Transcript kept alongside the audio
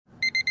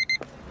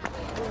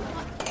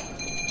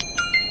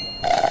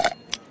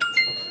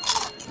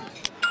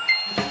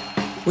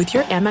With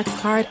your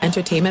Amex card,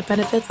 entertainment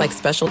benefits like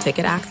special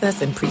ticket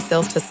access and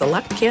pre-sales to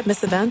select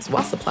can't-miss events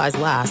while supplies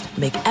last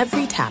make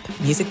every tap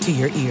music to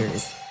your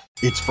ears.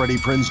 It's Freddie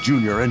Prinze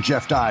Jr. and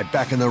Jeff Dye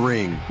back in the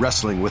ring.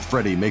 Wrestling with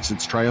Freddie makes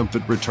its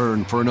triumphant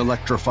return for an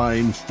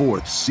electrifying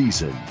 4th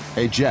season.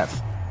 Hey,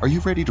 Jeff, are you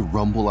ready to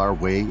rumble our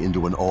way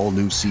into an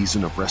all-new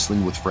season of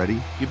Wrestling with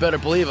Freddie? You better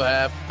believe I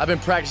have. I've been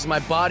practicing my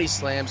body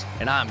slams,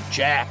 and I'm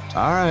jacked.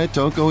 All right,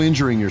 don't go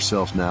injuring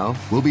yourself now.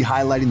 We'll be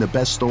highlighting the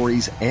best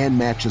stories and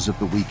matches of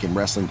the week in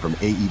wrestling from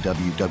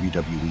AEW,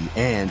 WWE,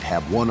 and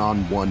have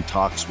one-on-one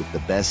talks with the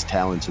best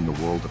talents in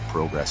the world of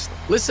pro wrestling.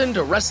 Listen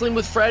to Wrestling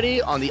with Freddie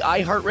on the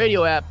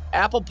iHeartRadio app,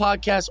 Apple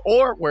Podcasts,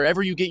 or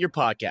wherever you get your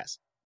podcasts.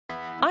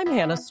 I'm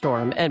Hannah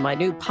Storm, and my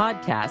new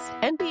podcast,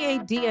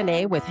 NBA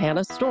DNA with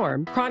Hannah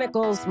Storm,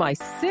 chronicles my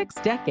 6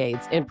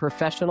 decades in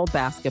professional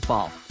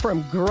basketball.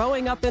 From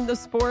growing up in the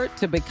sport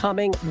to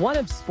becoming one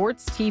of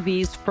sports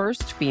TV's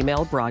first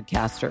female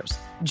broadcasters.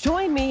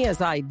 Join me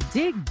as I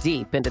dig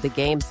deep into the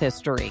game's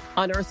history,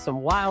 unearth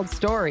some wild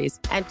stories,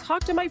 and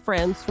talk to my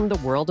friends from the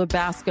world of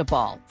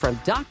basketball, from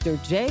Dr.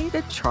 J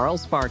to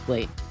Charles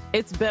Barkley.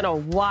 It's been a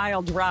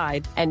wild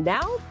ride, and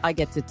now I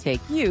get to take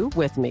you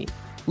with me.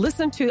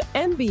 Listen to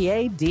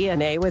NBA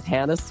DNA with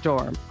Hannah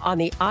Storm on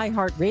the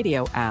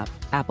iHeartRadio app,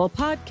 Apple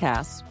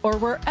Podcasts, or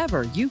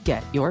wherever you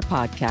get your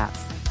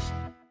podcasts.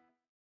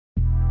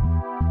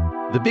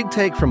 The Big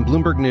Take from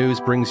Bloomberg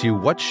News brings you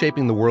what's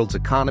shaping the world's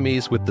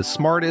economies with the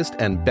smartest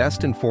and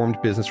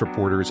best-informed business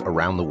reporters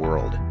around the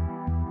world.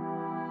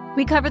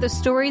 We cover the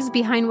stories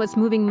behind what's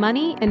moving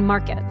money and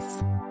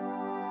markets,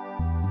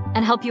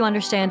 and help you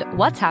understand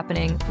what's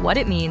happening, what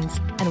it means,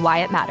 and why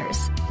it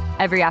matters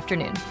every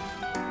afternoon.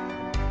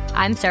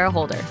 I'm Sarah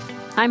Holder.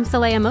 I'm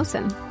Saleha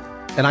Mohsin.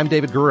 And I'm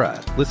David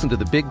Gura. Listen to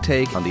The Big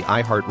Take on the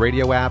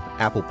iHeartRadio app,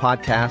 Apple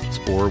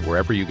Podcasts, or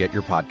wherever you get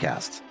your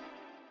podcasts.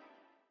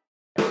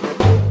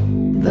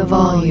 The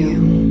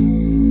Volume.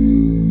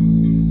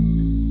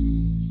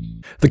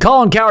 The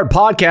Colin Cowherd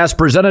Podcast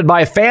presented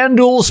by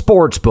FanDuel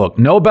Sportsbook.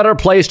 No better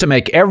place to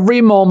make every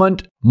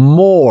moment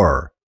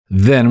more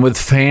than with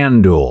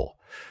FanDuel.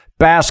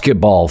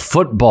 Basketball,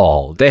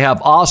 football, they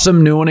have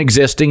awesome new and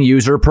existing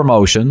user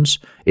promotions.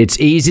 It's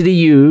easy to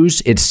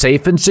use. It's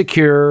safe and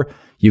secure.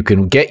 You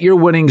can get your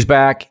winnings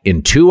back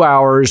in 2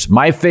 hours.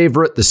 My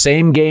favorite, the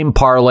same game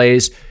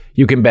parlays.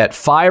 You can bet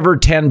 $5 or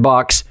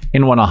 $10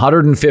 and win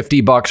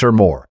 $150 or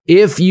more.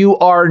 If you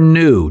are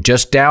new,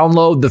 just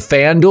download the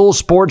FanDuel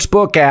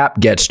Sportsbook app.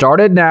 Get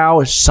started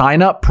now.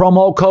 Sign up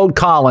promo code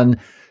Colin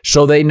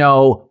so they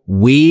know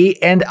we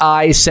and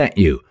I sent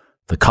you.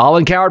 The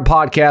Colin Cowherd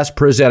Podcast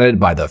presented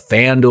by the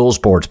FanDuel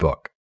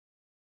Sportsbook.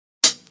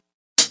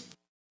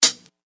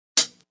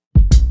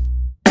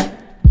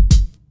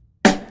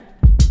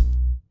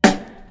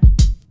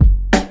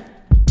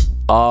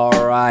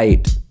 All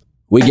right.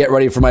 We get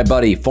ready for my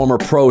buddy, former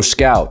pro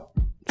scout,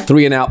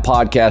 3 and Out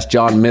podcast,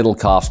 John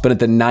Middlekauff. Has been at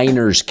the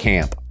Niners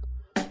camp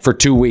for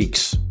 2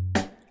 weeks.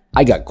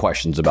 I got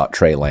questions about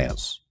Trey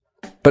Lance.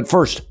 But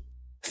first,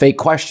 fake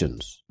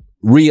questions,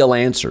 real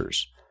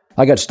answers.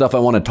 I got stuff I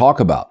want to talk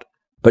about,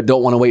 but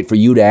don't want to wait for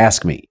you to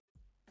ask me.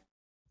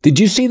 Did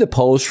you see the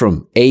post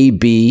from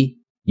AB,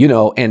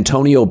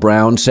 Antonio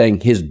Brown, saying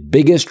his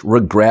biggest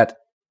regret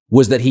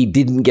was that he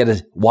didn't get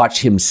to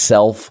watch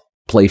himself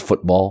play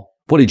football?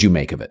 What did you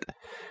make of it?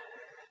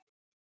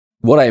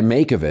 What I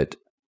make of it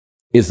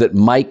is that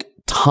Mike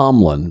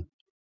Tomlin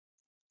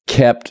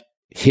kept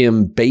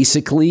him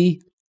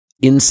basically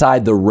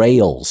inside the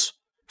rails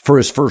for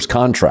his first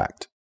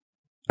contract.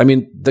 I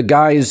mean, the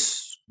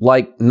guy's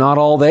not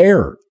all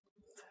there.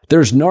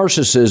 There's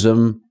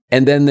narcissism,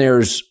 and then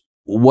there's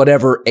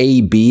whatever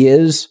AB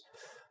is.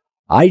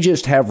 I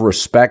just have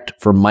respect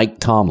for Mike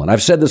Tomlin.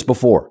 I've said this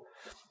before.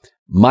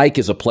 Mike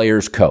is a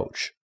player's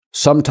coach.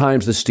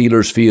 Sometimes the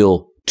Steelers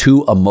feel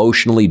too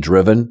emotionally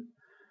driven.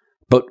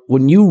 But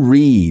when you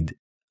read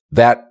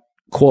that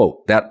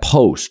quote, that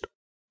post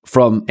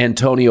from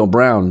Antonio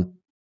Brown,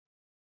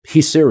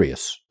 he's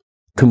serious.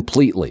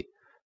 Completely.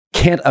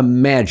 Can't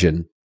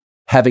imagine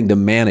having to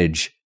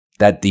manage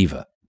that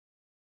diva.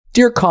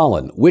 Dear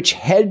Colin, which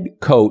head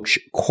coach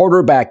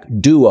quarterback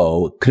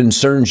duo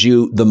concerns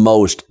you the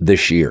most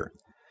this year?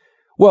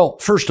 Well,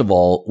 first of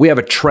all, we have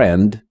a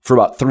trend for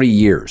about 3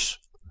 years.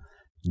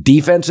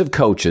 Defensive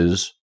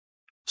coaches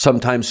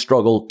sometimes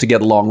struggle to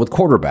get along with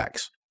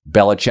quarterbacks.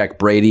 Belichick,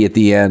 Brady at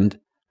the end,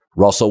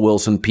 Russell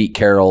Wilson, Pete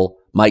Carroll,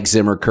 Mike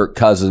Zimmer, Kirk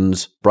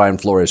Cousins, Brian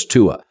Flores,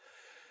 Tua.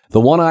 The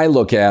one I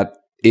look at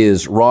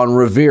is Ron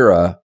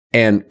Rivera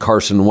and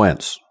Carson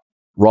Wentz.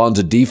 Ron's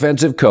a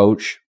defensive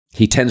coach.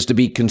 He tends to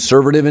be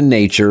conservative in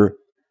nature,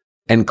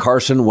 and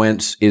Carson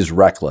Wentz is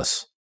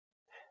reckless.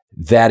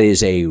 That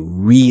is a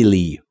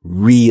really,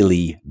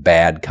 really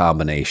bad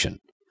combination.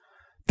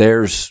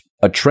 There's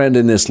a trend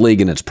in this league,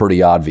 and it's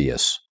pretty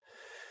obvious.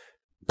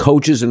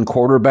 Coaches and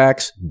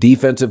quarterbacks,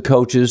 defensive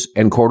coaches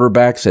and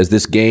quarterbacks, as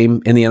this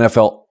game in the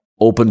NFL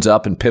opens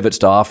up and pivots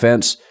to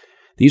offense,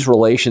 these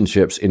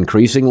relationships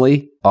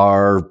increasingly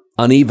are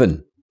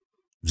uneven.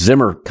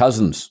 Zimmer,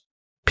 Cousins,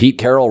 Pete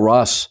Carroll,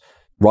 Russ,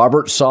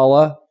 Robert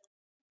Saleh,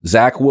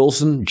 Zach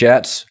Wilson,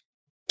 Jets,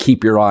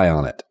 keep your eye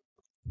on it.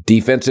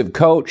 Defensive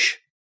coach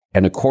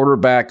and a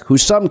quarterback who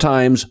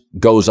sometimes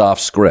goes off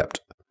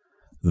script.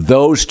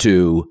 Those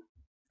two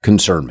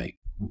concern me.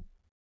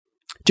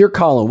 Dear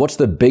Colin, what's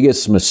the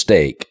biggest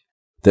mistake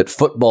that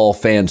football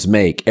fans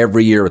make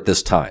every year at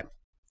this time?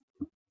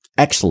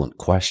 Excellent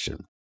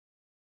question.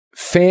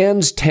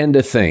 Fans tend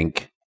to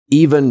think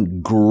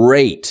even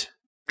great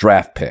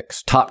draft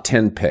picks, top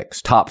 10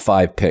 picks, top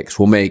 5 picks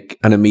will make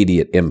an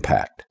immediate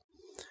impact.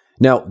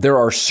 Now, there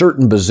are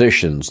certain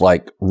positions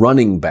like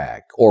running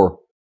back or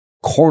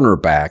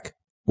cornerback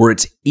where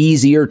it's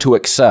easier to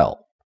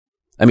excel.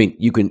 I mean,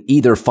 you can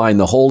either find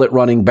the hole at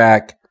running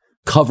back,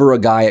 cover a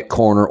guy at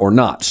corner, or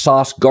not.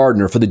 Sauce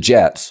Gardner for the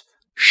Jets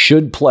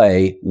should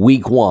play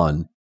week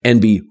 1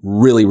 and be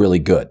really, really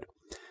good.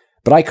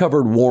 But I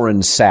covered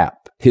Warren Sapp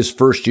his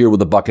first year with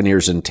the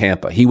Buccaneers in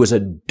Tampa. He was a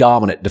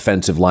dominant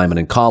defensive lineman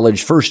in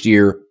college. First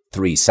year,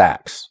 3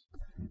 sacks.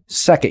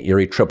 Second year,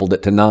 he tripled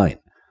it to 9.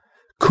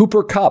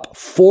 Cooper Kupp,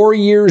 4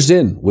 years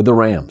in with the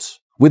Rams.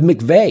 With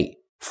McVay,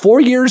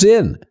 4 years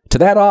in to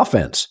that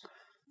offense,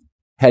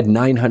 had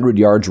 900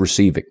 yards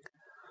receiving.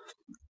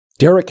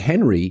 Derrick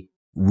Henry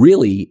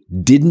really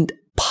didn't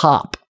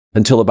pop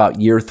until about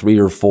year 3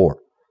 or 4.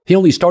 He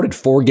only started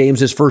 4 games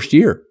his first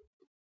year.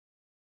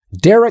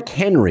 Derrick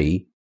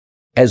Henry,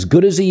 as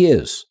good as he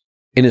is,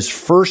 in his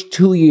first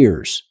 2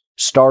 years,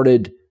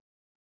 started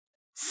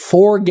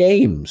 4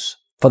 games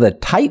for the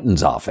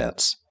Titans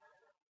offense.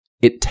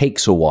 It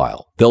takes a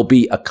while. There'll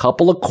be a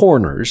couple of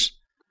corners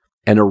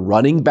and a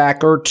running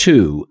back or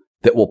 2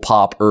 that will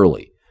pop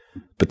early.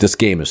 But this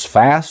game is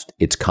fast,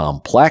 it's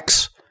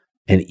complex,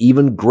 and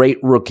even great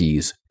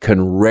rookies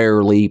can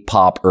rarely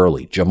pop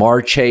early.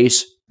 Jamar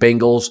Chase,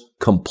 Bengals,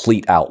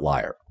 complete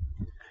outlier.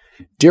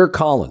 Dear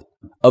Colin,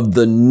 of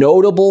the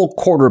notable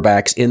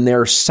quarterbacks in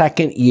their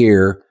second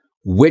year,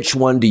 which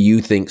one do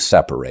you think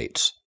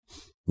separates?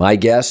 My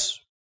guess,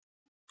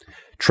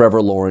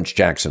 Trevor Lawrence,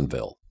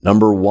 Jacksonville.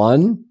 Number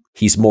 1,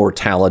 he's more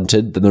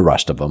talented than the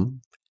rest of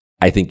them.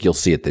 I think you'll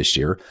see it this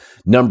year.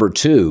 Number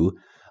 2,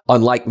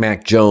 unlike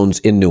Mac Jones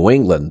in New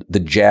England, the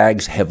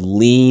Jags have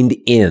leaned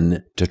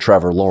in to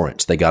Trevor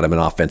Lawrence. They got him an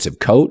offensive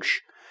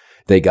coach.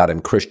 They got him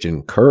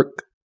Christian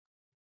Kirk,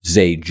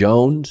 Zay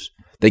Jones.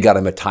 They got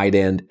him a tight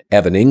end,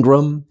 Evan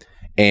Ingram,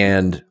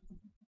 and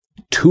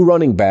 2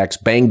 running backs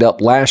banged up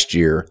last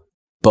year,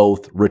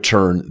 both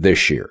return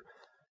this year.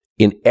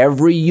 In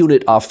every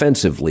unit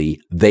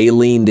offensively, they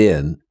leaned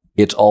in.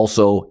 It's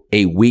also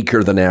a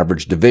weaker than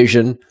average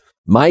division.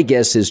 My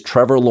guess is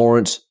Trevor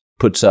Lawrence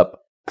puts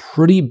up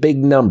pretty big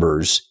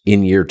numbers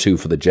in year 2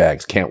 for the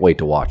Jags. Can't wait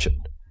to watch it.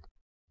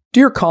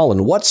 Dear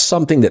Colin, what's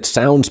something that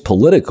sounds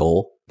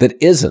political that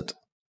isn't?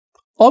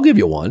 I'll give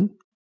you one.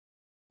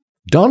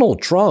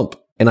 Donald Trump,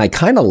 and I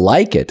kind of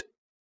like it,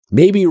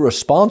 may be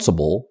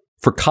responsible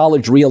for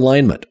college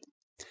realignment.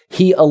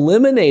 He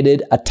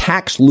eliminated a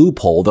tax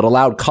loophole that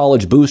allowed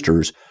college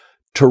boosters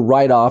to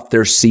write off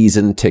their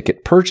season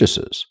ticket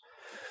purchases.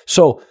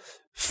 So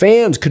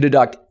fans could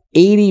deduct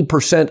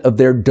 80% of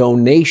their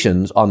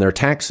donations on their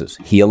taxes.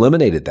 He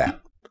eliminated that.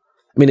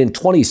 I mean, in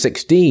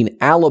 2016,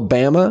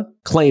 Alabama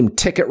claimed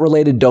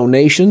ticket-related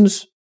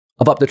donations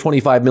of up to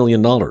 $25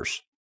 million,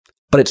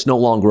 but it's no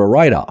longer a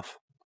write-off.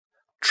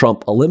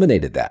 Trump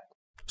eliminated that.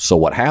 So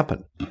what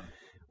happened?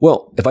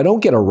 Well, if I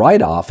don't get a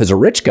write-off as a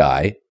rich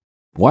guy,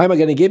 why am I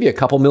going to give you a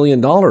couple $1 million?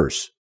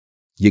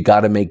 You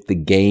got to make the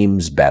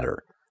games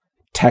better.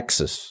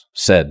 Texas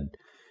said,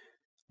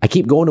 I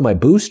keep going to my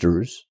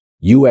boosters.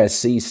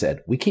 USC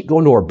said, we keep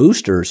going to our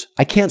boosters.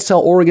 I can't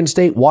sell Oregon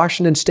State,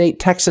 Washington State,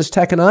 Texas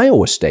Tech, and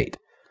Iowa State.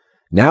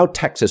 Now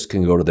Texas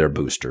can go to their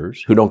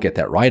boosters who don't get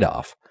that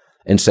write-off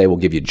and say, we'll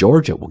give you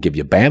Georgia, we'll give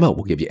you Bama,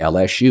 we'll give you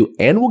LSU,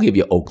 and we'll give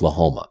you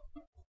Oklahoma.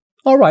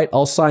 All right,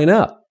 I'll sign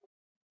up,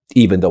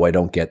 even though I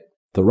don't get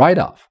the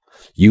write-off.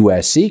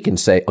 USC can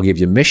say, I'll give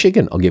you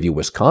Michigan, I'll give you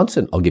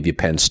Wisconsin, I'll give you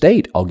Penn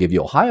State, I'll give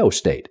you Ohio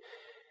State.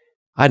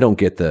 I don't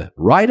get the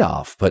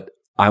write-off, but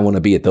I want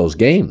to be at those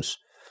games.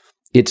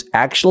 It's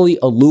actually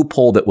a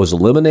loophole that was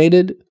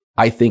eliminated.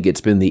 I think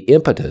it's been the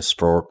impetus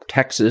for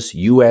Texas,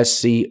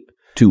 USC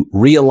to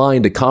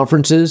realign to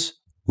conferences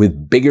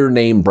with bigger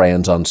name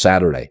brands on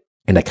Saturday,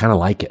 and I kind of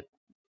like it.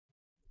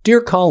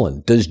 Dear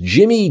Colin, does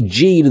Jimmy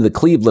G to the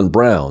Cleveland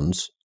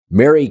Browns,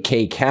 Mary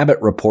Kay Cabot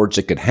reports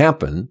it could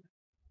happen,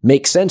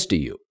 make sense to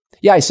you?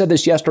 Yeah, I said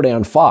this yesterday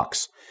on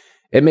Fox.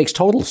 It makes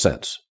total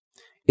sense.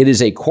 It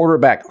is a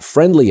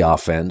quarterback-friendly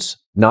offense,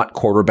 not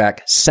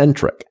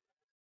quarterback-centric.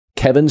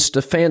 Kevin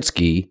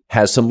Stefanski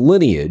has some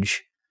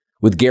lineage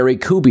with Gary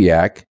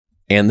Kubiak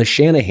and the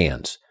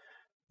Shanahans.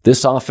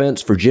 This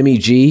offense for Jimmy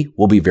G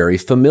will be very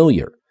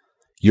familiar.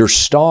 Your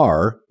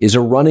star is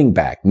a running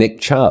back, Nick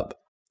Chubb.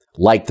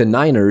 Like the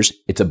Niners,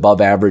 it's above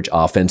average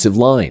offensive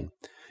line.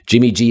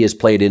 Jimmy G has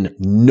played in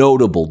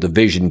notable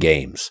division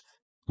games.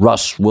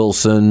 Russ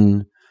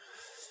Wilson,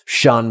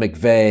 Sean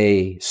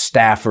McVay,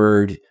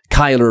 Stafford,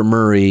 Kyler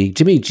Murray.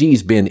 Jimmy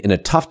G's been in a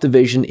tough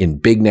division in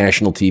big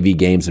national TV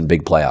games and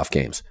big playoff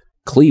games.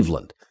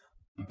 Cleveland,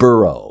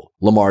 Burrow,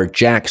 Lamar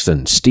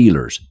Jackson,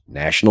 Steelers,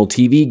 national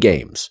TV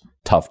games,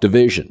 tough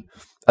division.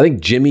 I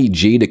think Jimmy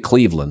G to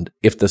Cleveland,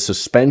 if the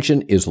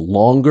suspension is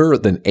longer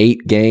than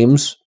 8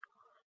 games,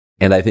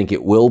 and I think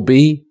it will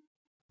be,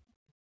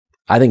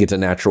 I think it's a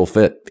natural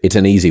fit. It's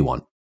an easy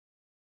one.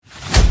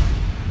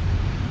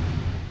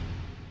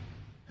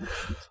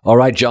 All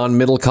right, John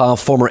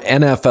Middlekauff, former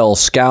NFL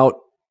scout,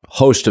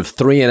 host of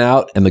 3 and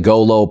Out and the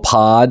Go Low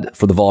pod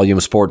for the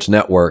Volume Sports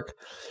Network.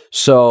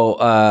 So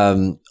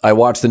I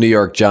watched the New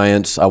York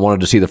Giants. I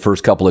wanted to see the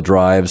first couple of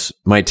drives.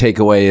 My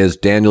takeaway is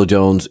Daniel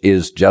Jones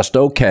is just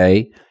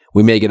okay.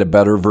 We may get a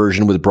better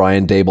version with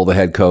Brian Daboll, the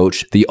head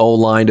coach. The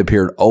O-line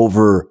appeared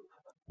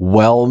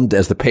overwhelmed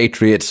as the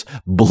Patriots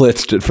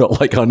blitzed, it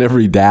felt like, on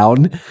every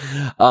down.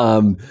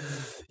 I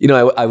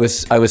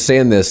was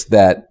saying this,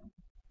 that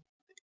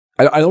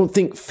I don't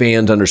think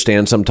fans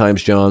understand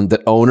sometimes, John,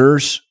 that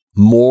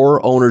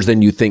more owners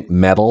than you think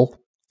meddle.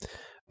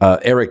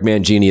 Eric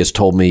Mangini has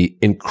told me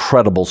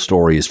incredible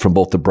stories from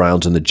both the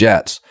Browns and the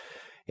Jets.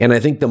 And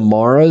I think the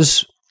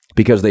Maras,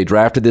 because they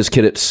drafted this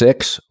kid at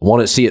 6,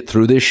 want to see it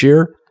through this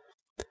year.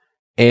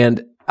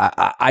 And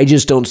I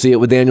just don't see it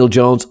with Daniel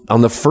Jones.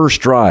 On the first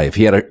drive,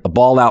 he had a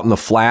ball out in the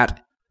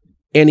flat.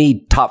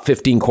 Any top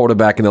 15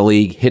 quarterback in the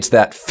league hits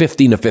that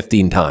 15 to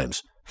 15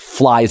 times,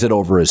 flies it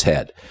over his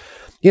head.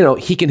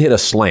 He can hit a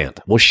slant.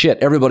 Well, shit,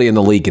 everybody in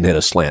the league can hit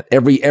a slant.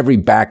 Every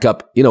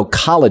backup,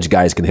 college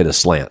guys can hit a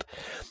slant.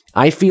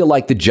 I feel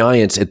like the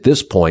Giants at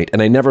this point,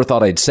 and I never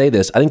thought I'd say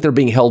this, I think they're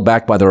being held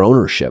back by their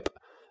ownership.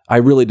 I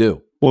really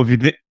do. Well, if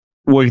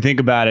you think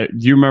about it,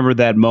 do you remember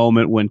that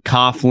moment when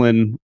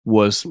Coughlin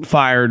was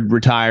fired,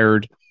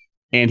 retired,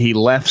 and he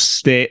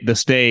left the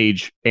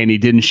stage and he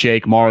didn't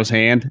shake Mara's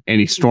hand and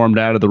he stormed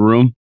out of the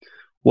room?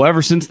 Well,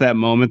 ever since that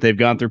moment, they've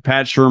gone through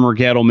Pat Shurmur,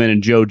 Gettleman,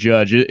 and Joe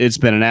Judge. It's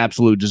been an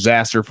absolute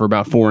disaster for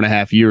about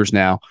 4.5 years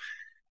now.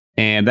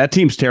 And that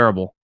team's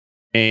terrible.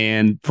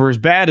 And for as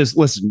bad as,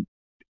 listen,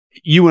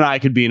 you and I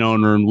could be an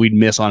owner and we'd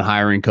miss on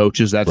hiring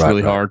coaches. That's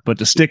really hard. But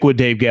to stick with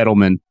Dave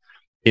Gettleman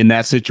in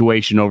that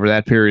situation over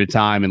that period of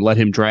time and let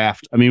him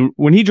draft. I mean,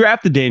 when he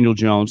drafted Daniel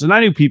Jones, and I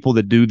knew people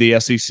that do the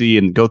SEC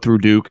and go through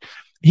Duke,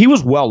 he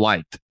was well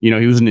liked. He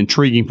was an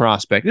intriguing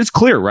prospect. It's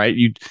clear, right?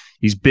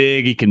 He's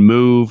big. He can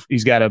move.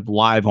 He's got a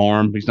live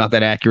arm. He's not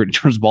that accurate in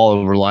terms of ball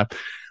over live.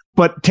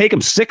 But take him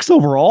 6th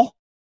overall.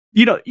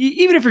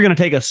 Even if you're going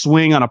to take a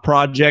swing on a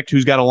project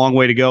who's got a long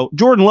way to go,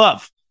 Jordan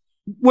Love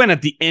went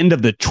at the end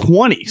of the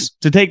 20s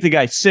to take the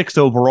guy 6th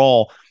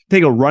overall,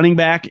 take a running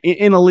back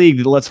in a league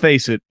that, let's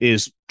face it,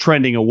 is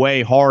trending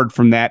away hard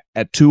from that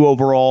at 2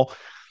 overall.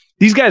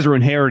 These guys are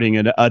inheriting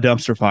a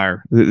dumpster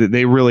fire.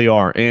 They really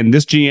are. And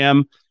this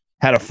GM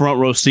had a front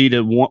row seat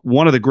at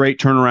one of the great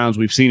turnarounds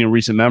we've seen in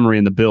recent memory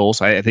in the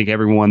Bills. I think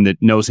everyone that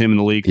knows him in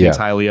the league thinks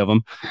highly of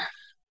him.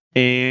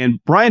 And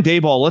Brian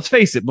Daboll, let's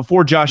face it,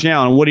 before Josh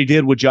Allen, what he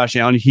did with Josh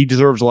Allen, he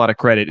deserves a lot of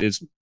credit.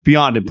 It's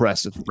beyond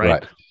impressive,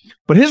 right?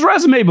 But his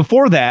resume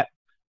before that,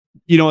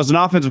 as an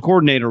offensive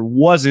coordinator,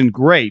 wasn't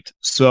great.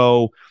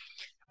 So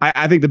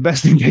I think the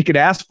best thing they could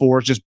ask for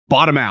is just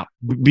bottom out,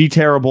 be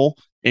terrible,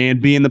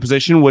 and be in the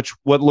position what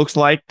looks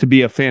like to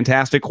be a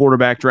fantastic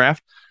quarterback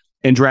draft,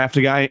 and draft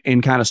a guy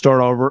and kind of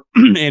start over.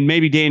 And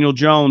maybe Daniel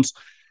Jones,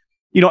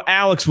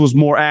 Alex was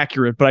more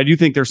accurate, but I do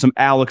think there's some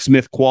Alex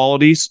Smith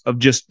qualities of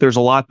just, there's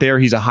a lot there.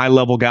 He's a high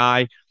level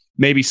guy.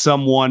 Maybe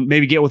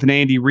get with an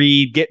Andy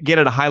Reid, get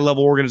at a high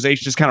level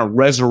organization, just kind of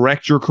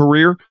resurrect your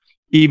career,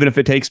 even if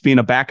it takes being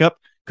a backup.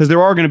 Because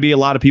there are going to be a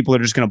lot of people that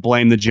are just going to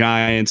blame the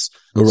Giants,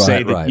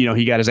 say that,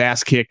 he got his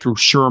ass kicked through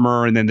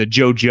Shurmur and then the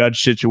Joe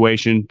Judge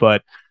situation.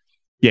 But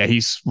yeah,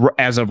 he's,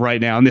 as of right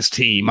now, in this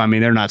team, I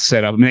mean, they're not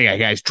set up. I mean, they got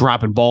guys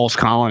dropping balls,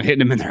 Colin, hitting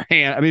them in their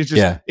hand. I mean, it's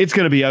just, it's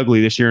going to be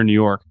ugly this year in New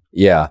York.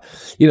 Yeah.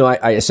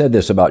 I said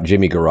this about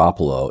Jimmy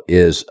Garoppolo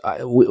is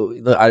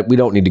we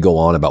don't need to go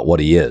on about what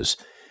he is.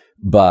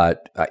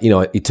 But,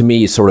 to me,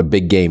 he's sort of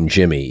big game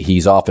Jimmy.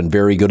 He's often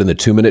very good in the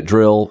 2-minute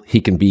drill. He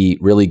can be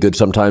really good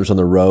sometimes on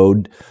the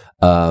road.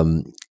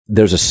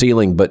 There's a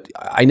ceiling, but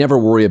I never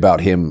worry about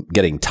him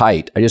getting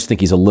tight. I just think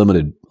he's a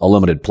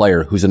limited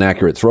player who's an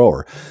accurate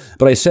thrower.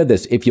 But I said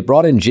this, if you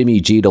brought in Jimmy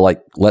G to,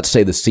 like, let's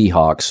say the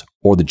Seahawks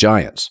or the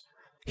Giants,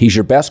 he's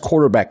your best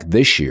quarterback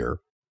this year.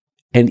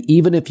 And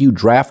even if you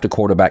draft a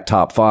quarterback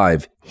top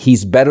 5,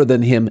 he's better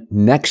than him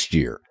next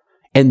year.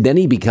 And then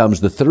he becomes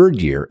the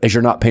 3rd year, as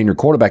you're not paying your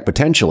quarterback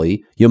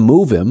potentially, you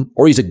move him,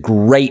 or he's a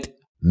great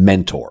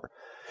mentor.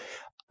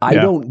 I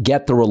don't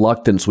get the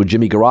reluctance with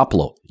Jimmy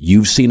Garoppolo.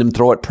 You've seen him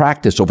throw at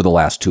practice over the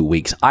last 2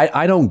 weeks.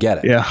 I don't get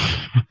it. Yeah.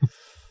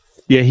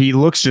 Yeah, he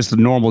looks just a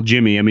normal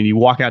Jimmy. I mean, you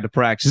walk out to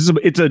practice.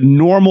 It's a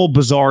normal,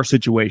 bizarre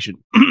situation.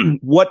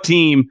 What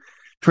team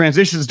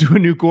transitions to a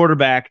new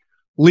quarterback,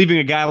 leaving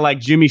a guy like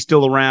Jimmy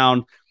still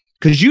around?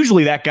 Because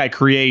usually that guy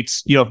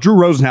creates, if Drew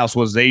Rosenhaus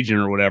was his agent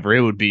or whatever,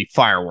 it would be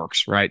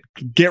fireworks, right?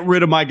 Get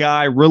rid of my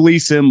guy,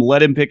 release him,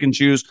 let him pick and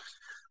choose.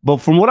 But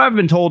from what I've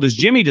been told is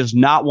Jimmy does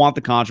not want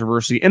the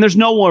controversy, and there's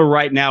nowhere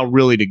right now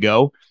really to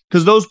go,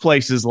 because those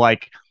places,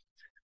 like,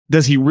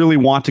 does he really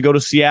want to go to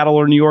Seattle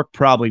or New York?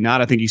 Probably not.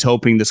 I think he's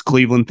hoping this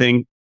Cleveland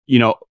thing,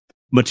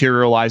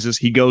 materializes.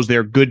 He goes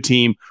there, good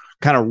team,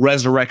 kind of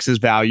resurrects his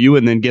value,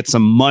 and then gets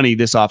some money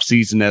this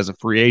offseason as a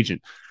free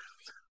agent.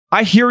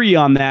 I hear you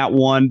on that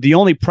one. The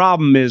only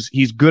problem is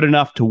he's good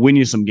enough to win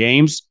you some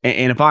games.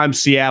 And if I'm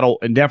Seattle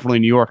and definitely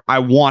New York, I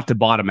want to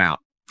bottom out.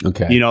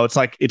 Okay. You know, it's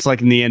like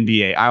in the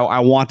NBA. I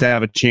want to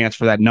have a chance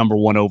for that number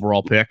 1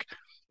 overall pick.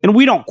 And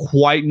we don't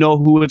quite know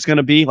who it's going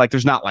to be. Like,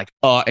 there's not like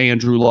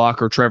Andrew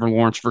Luck or Trevor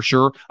Lawrence for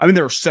sure. I mean,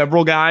 there are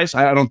several guys.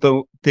 I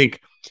don't think,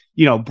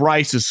 you know,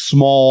 Bryce is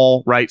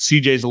small, right?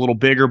 CJ's a little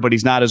bigger, but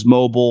he's not as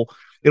mobile.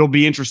 It'll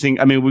be interesting.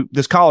 I mean,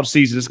 this college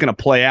season is going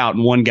to play out,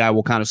 and one guy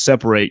will kind of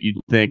separate, you'd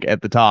think,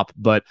 at the top.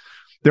 But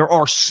there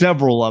are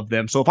several of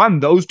them. So if I'm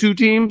those two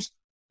teams,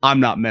 I'm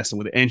not messing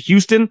with it. And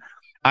Houston,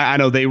 I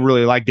know they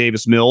really like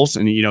Davis Mills,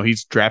 and, you know,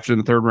 he's drafted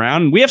in the 3rd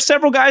round. And we have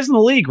several guys in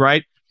the league,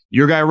 right?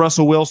 Your guy,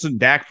 Russell Wilson,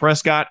 Dak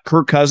Prescott,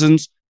 Kirk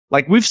Cousins.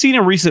 Like, we've seen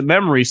in recent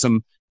memory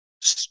some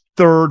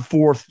 3rd,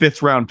 4th,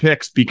 5th round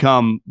picks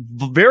become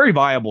very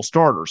viable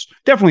starters.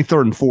 Definitely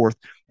 3rd and 4th.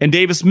 And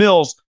Davis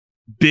Mills,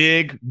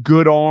 big,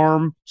 good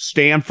arm,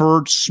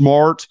 Stanford,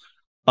 smart.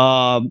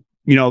 You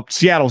know,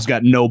 Seattle's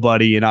got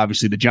nobody, and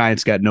obviously the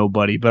Giants got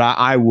nobody. But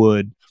I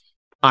would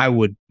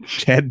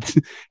head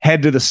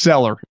to the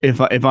cellar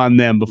if I'm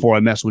them before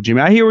I mess with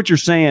Jimmy. I hear what you're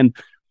saying.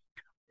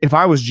 If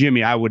I was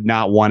Jimmy, I would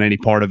not want any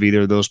part of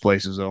either of those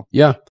places, though.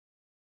 Yeah.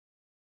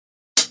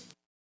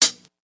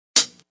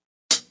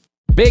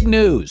 Big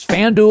news.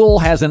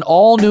 FanDuel has an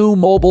all-new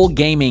mobile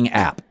gaming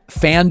app.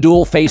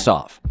 FanDuel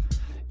Face-Off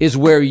is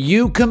where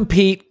you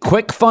compete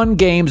quick, fun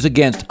games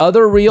against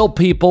other real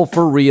people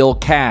for real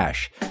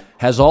cash.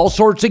 Has all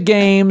sorts of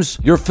games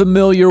you're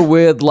familiar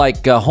with,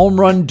 like Home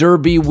Run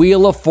Derby,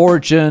 Wheel of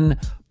Fortune,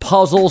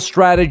 puzzle,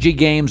 strategy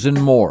games, and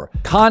more.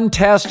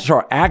 Contests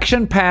are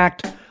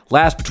action-packed,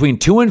 last between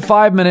 2 and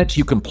 5 minutes.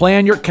 You can play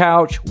on your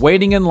couch,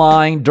 waiting in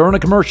line, during a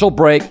commercial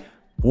break,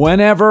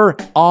 whenever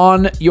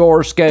on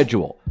your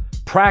schedule.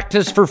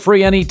 Practice for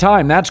free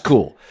anytime. That's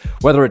cool.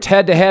 Whether it's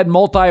head-to-head,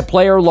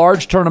 multiplayer,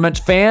 large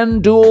tournaments,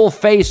 FanDuel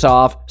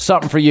Face-Off,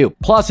 something for you.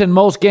 Plus, in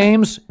most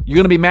games, you're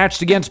going to be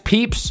matched against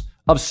peeps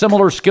of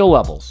similar skill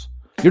levels.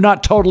 You're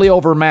not totally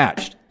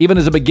overmatched, even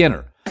as a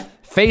beginner.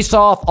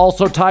 Face-Off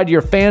also tied to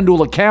your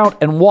FanDuel account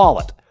and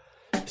wallet,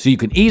 so you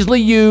can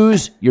easily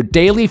use your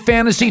daily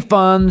fantasy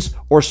funds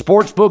or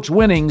sportsbooks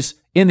winnings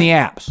in the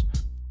apps.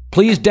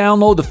 Please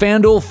download the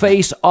FanDuel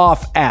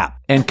Face-Off app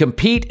and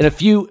compete in a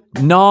few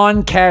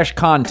non-cash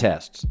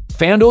contests.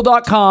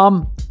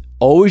 FanDuel.com.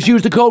 Always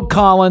use the code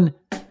Colin.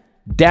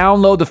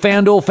 Download the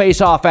FanDuel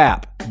Face-Off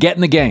app. Get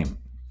in the game.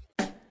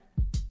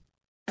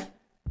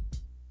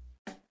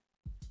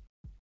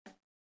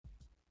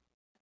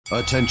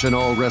 Attention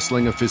all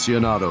wrestling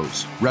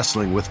aficionados.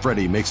 Wrestling with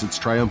Freddie makes its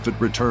triumphant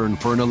return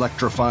for an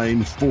electrifying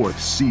 4th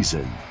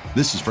season.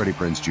 This is Freddie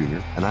Prinze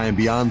Jr., and I am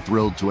beyond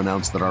thrilled to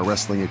announce that our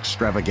wrestling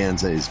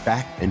extravaganza is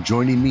back, and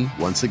joining me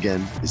once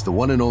again is the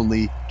one and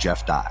only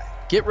Jeff Dye.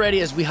 Get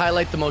ready as we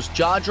highlight the most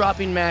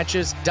jaw-dropping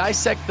matches,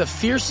 dissect the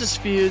fiercest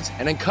feuds,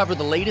 and uncover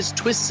the latest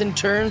twists and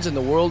turns in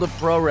the world of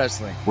pro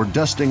wrestling. We're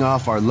dusting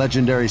off our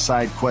legendary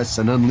side quests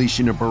and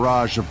unleashing a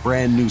barrage of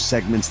brand new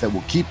segments that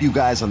will keep you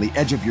guys on the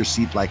edge of your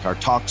seat, like our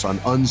talks on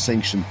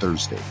Unsanctioned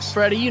Thursdays.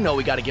 Freddie, you know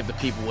we got to give the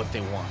people what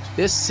they want.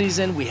 This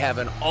season, we have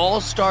an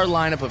all-star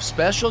lineup of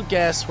special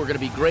guests who are going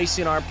to be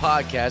gracing our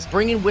podcast,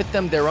 bringing with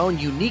them their own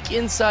unique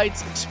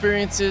insights,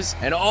 experiences,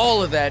 and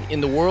all of that in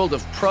the world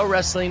of pro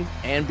wrestling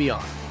and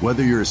beyond.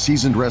 Whether you're a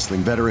seasoned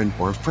wrestling veteran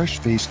or a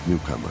fresh-faced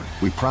newcomer,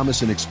 we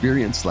promise an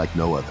experience like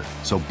no other.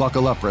 So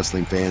buckle up,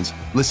 wrestling fans.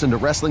 Listen to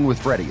Wrestling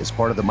with Freddie as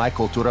part of the My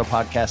Cultura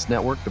Podcast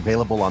Network,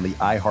 available on the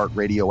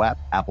iHeartRadio app,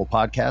 Apple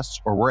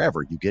Podcasts, or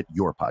wherever you get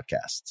your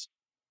podcasts.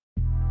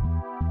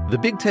 The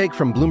Big Take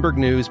from Bloomberg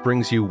News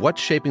brings you what's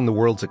shaping the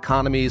world's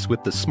economies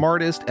with the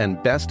smartest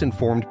and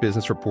best-informed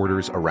business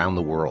reporters around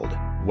the world.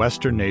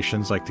 Western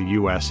nations like the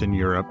U.S. and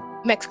Europe.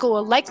 Mexico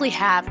will likely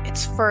have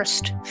its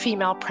first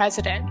female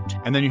president.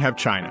 And then you have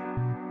China.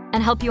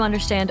 And help you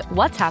understand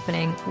what's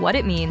happening, what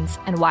it means,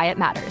 and why it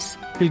matters.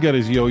 He'll get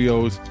his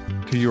yo-yos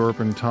to Europe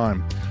in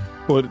time.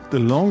 But the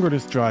longer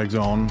this drags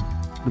on,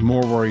 the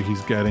more worry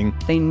he's getting.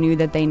 They knew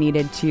that they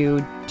needed to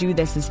do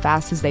this as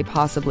fast as they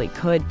possibly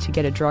could to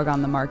get a drug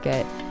on the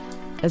market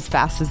as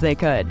fast as they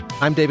could.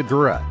 I'm David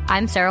Gura.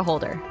 I'm Sarah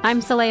Holder.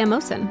 I'm Saleha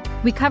Mohsen.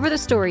 We cover the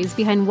stories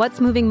behind what's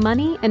moving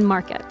money and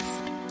markets.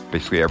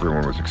 Basically,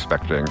 everyone was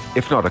expecting,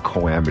 if not a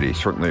calamity,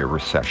 certainly a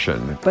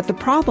recession. But the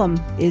problem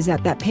is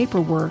that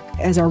paperwork,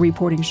 as our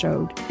reporting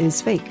showed,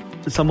 is fake.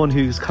 As someone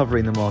who's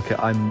covering the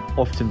market, I'm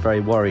often very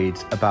worried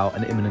about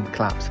an imminent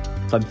collapse.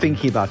 So I'm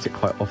thinking about it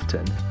quite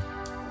often.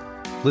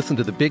 Listen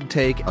to The Big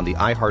Take on the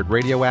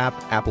iHeartRadio app,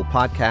 Apple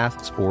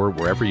Podcasts, or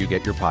wherever you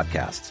get your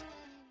podcasts.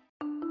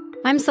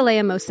 I'm Saleha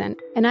Mohsen,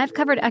 and I've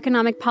covered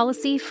economic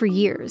policy for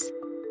years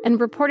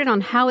and reported on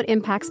how it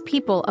impacts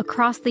people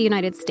across the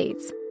United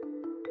States.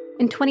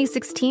 In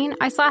 2016,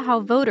 I saw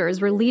how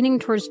voters were leaning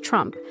towards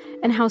Trump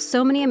and how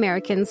so many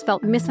Americans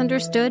felt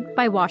misunderstood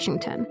by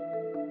Washington.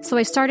 So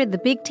I started the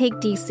Big Take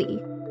DC.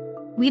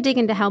 We dig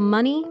into how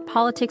money,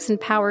 politics, and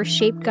power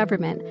shape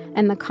government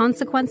and the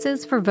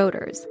consequences for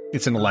voters.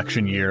 It's an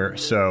election year,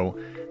 so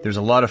there's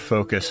a lot of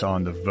focus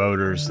on the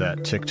voters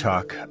that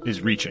TikTok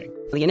is reaching.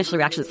 The initial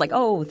reaction is like,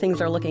 oh,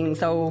 things are looking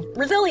so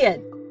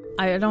resilient.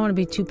 I don't want to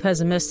be too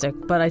pessimistic,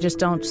 but I just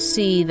don't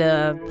see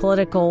the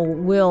political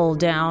will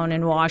down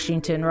in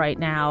Washington right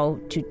now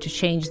to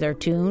change their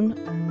tune.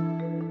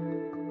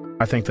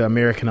 I think the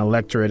American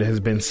electorate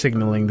has been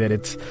signaling that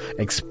it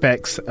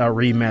expects a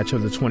rematch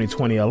of the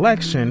 2020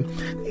 election.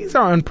 These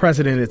are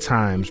unprecedented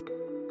times.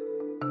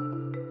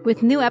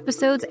 With new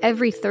episodes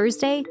every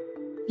Thursday,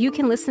 you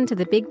can listen to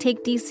The Big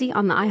Take DC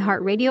on the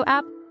iHeartRadio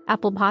app,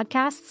 Apple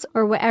Podcasts,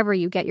 or wherever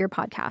you get your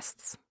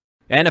podcasts.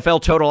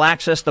 NFL Total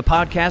Access, the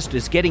podcast,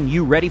 is getting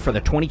you ready for the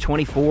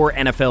 2024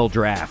 NFL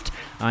Draft.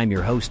 I'm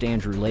your host,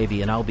 Andrew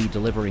Levy, and I'll be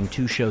delivering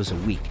 2 shows a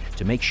week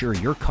to make sure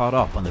you're caught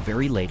up on the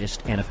very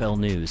latest NFL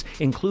news,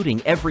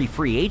 including every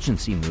free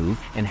agency move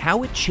and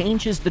how it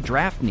changes the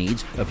draft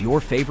needs of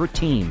your favorite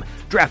team.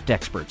 Draft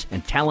experts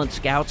and talent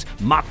scouts,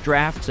 mock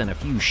drafts, and a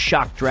few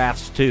shock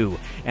drafts, too.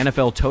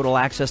 NFL Total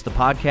Access, the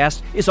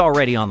podcast, is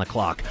already on the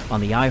clock on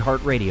the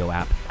iHeartRadio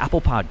app,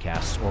 Apple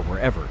Podcasts, or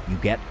wherever you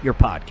get your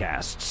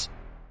podcasts.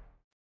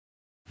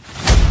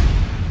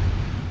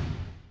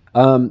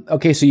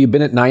 Okay, so you've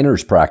been at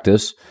Niners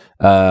practice.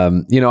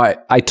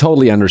 I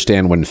totally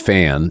understand when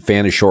fan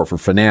is short for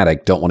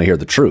fanatic, don't want to hear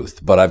the truth.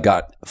 But I've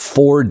got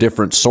 4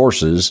 different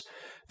sources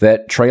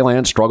that Trey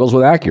Lance struggles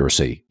with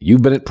accuracy.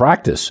 You've been at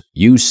practice.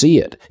 You see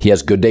it. He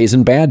has good days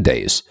and bad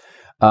days.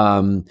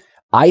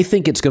 I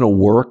think it's going to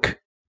work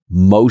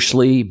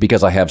mostly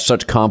because I have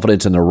such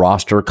confidence in the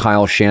roster.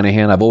 Kyle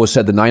Shanahan, I've always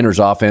said the Niners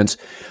offense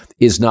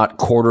is not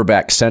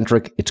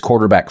quarterback-centric. It's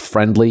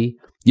quarterback-friendly.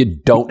 You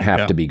don't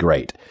have to be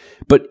great.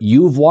 But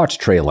you've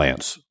watched Trey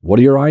Lance. What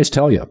do your eyes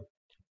tell you?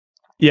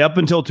 Yeah, up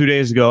until 2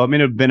 days ago,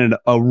 it's been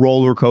a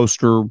roller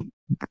coaster,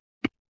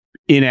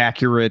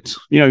 inaccurate.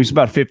 He's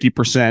about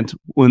 50%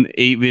 when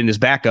even his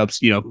backups,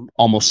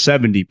 almost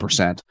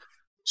 70%.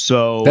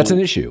 So that's an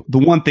issue. The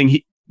one thing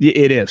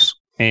it is.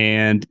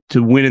 And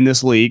to win in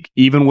this league,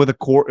 even with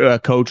a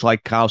coach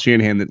like Kyle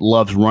Shanahan that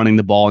loves running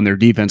the ball and their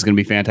defense is going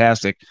to be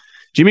fantastic,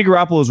 Jimmy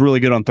Garoppolo is really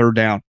good on third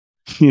down.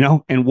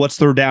 And what's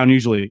third down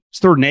usually? It's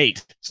 3rd and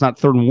 8. It's not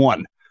 3rd and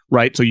 1,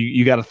 right? So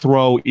you got to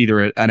throw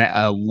either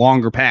a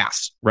longer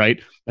pass,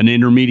 right? An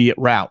intermediate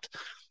route.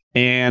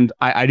 And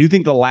I do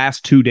think the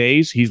last 2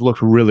 days, he's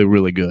looked really,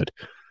 really good.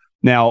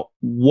 Now,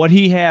 what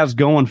he has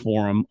going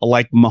for him,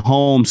 like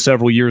Mahomes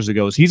several years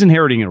ago, is he's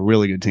inheriting a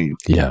really good team.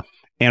 Yeah.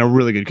 And a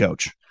really good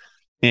coach.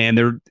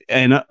 And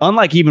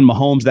unlike even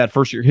Mahomes that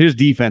first year, his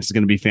defense is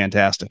going to be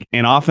fantastic.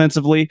 And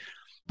offensively,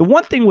 the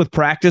one thing with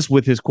practice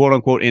with his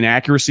quote-unquote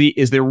inaccuracy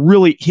is they're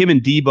really, him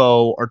and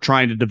Debo are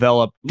trying to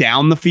develop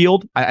down the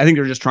field. I think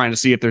they're just trying to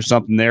see if there's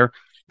something there.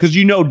 Because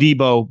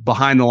Debo,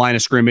 behind the line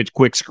of scrimmage,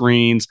 quick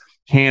screens,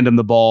 hand him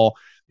the ball.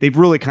 They've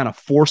really kind of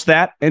forced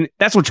that, and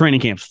that's what training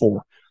camp's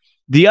for.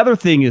 The other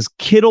thing is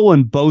Kittle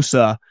and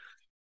Bosa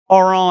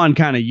are on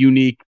kind of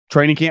unique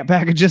training camp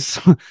packages.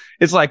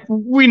 It's like,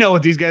 we know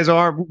what these guys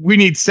are. We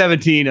need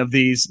 17 of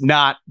these,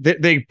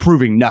 they're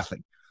proving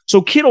nothing.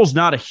 So Kittle's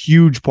not a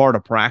huge part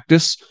of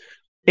practice,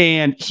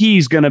 and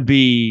he's going to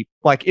be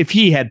like, if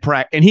he had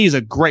and he's a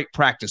great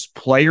practice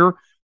player,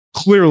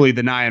 clearly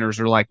the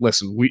Niners are like,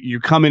 listen, you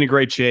come in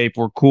great shape.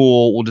 We're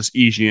cool. We'll just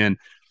ease you in.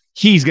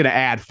 He's going to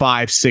add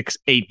 5, 6,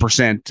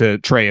 8% to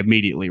Trey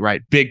immediately,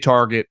 right? Big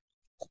target.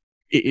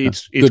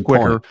 It's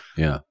quicker. Point.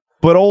 Yeah.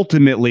 But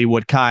ultimately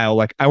what Kyle,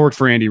 like I worked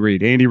for Andy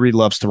Reid. Andy Reid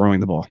loves throwing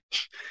the ball.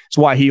 That's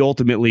why he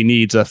ultimately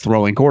needs a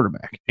throwing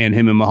quarterback, and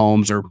him and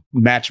Mahomes are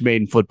match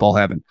made in football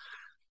heaven.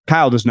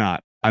 Kyle does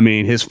not.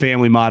 His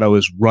family motto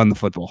is run the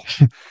football.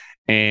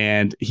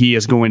 And he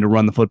is going to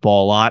run the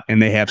football a lot. And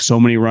they have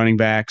so many running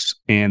backs,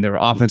 and their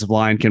offensive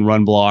line can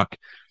run block.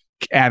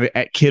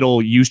 At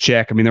Kittle, use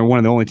check. They're one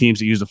of the only teams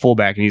that use the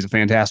fullback, and he's a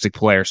fantastic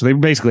player. So they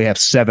basically have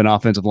 7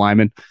 offensive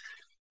linemen.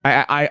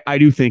 I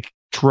do think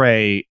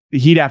Trey,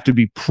 he'd have to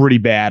be pretty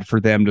bad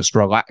for them to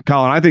struggle.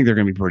 Colin, I think they're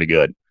going to be pretty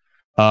good.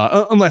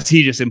 Unless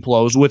he just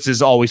implodes, which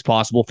is always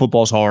possible.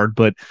 Football's hard,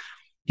 but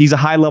he's a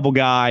high-level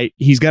guy.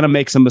 He's going to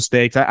make some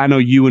mistakes. I know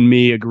you and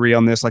me agree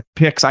on this. Like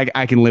picks, I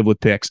can live with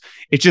picks.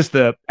 It's just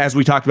as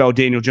we talked about with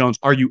Daniel Jones,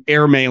 are you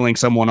airmailing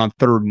someone on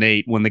 3rd and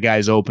 8 when the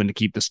guy's open to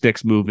keep the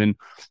sticks moving?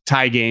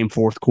 Tie game,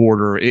 4th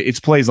quarter. It's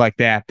plays like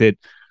that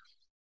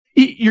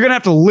you're going to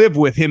have to live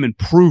with him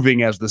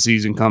improving as the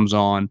season comes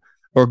on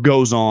or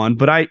goes on.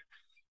 But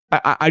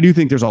I do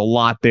think there's a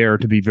lot there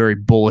to be very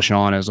bullish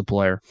on as a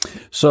player.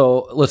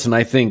 So, listen,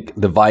 I think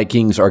the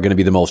Vikings are going to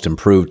be the most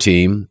improved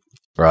team.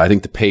 Or I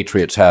think the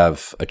Patriots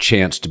have a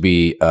chance to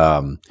be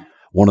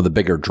one of the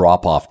bigger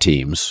drop-off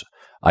teams.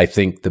 I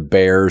think the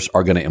Bears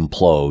are going to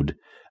implode.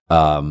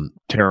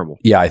 Terrible.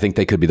 Yeah, I think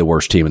they could be the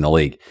worst team in the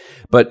league.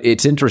 But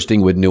it's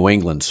interesting with New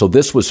England. So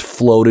this was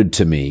floated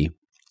to me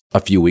a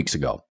few weeks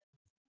ago.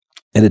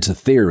 And it's a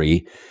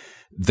theory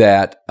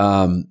that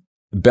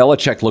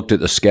Belichick looked at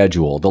the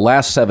schedule. The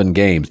last 7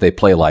 games, they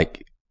play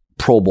like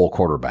Pro Bowl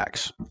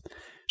quarterbacks.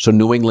 So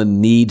New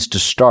England needs to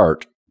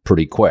start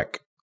pretty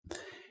quick.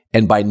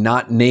 And by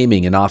not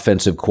naming an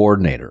offensive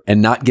coordinator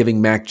and not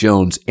giving Mac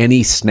Jones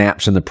any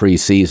snaps in the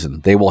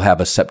preseason, they will have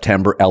a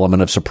September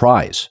element of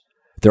surprise.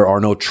 There are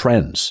no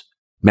trends.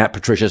 Matt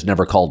Patricia's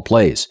never called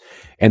plays.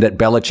 And that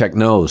Belichick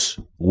knows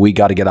we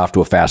got to get off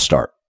to a fast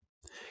start.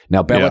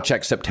 Now,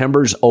 Belichick,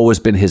 September's always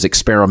been his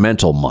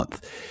experimental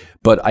month.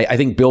 But I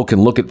think Bill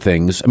can look at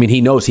things. I mean,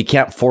 he knows he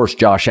can't force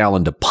Josh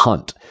Allen to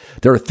punt.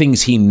 There are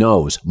things he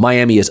knows.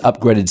 Miami has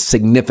upgraded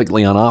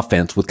significantly on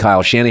offense with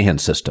Kyle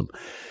Shanahan's system.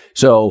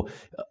 So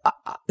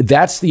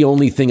that's the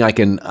only thing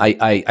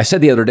I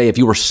said the other day, if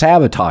you were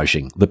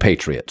sabotaging the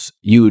Patriots,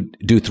 you'd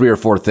do 3 or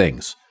 4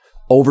 things.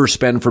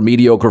 Overspend for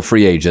mediocre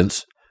free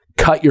agents,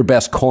 cut your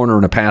best corner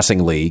in a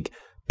passing league,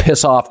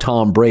 piss off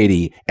Tom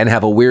Brady, and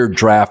have a weird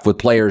draft with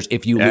players,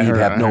 if you leave,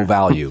 have no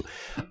value.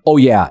 Oh,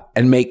 yeah,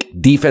 and make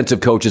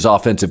defensive coaches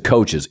offensive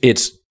coaches.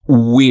 It's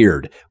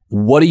weird.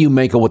 What do you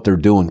make of what they're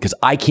doing? Because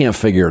I can't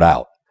figure it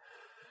out.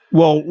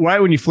 Well, right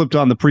when you flipped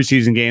on the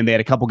preseason game, they had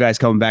a couple guys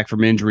coming back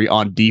from injury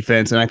on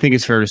defense, and I think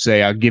it's fair to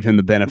say I'll give him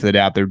the benefit of the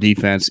doubt. Their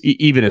defense,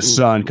 even his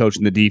son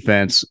coaching the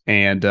defense,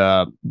 and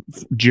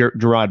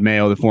Gerard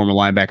Mayo, the former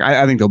linebacker,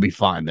 I think they'll be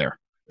fine there.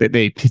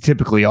 They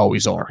typically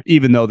always are,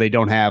 even though they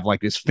don't have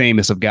like as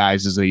famous of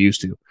guys as they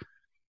used to.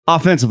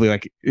 Offensively,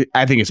 like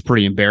I think it's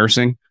pretty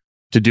embarrassing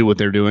to do what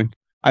they're doing.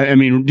 I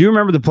mean, do you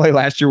remember the play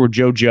last year where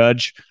Joe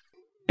Judge?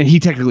 And he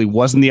technically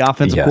wasn't the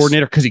offensive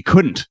coordinator because he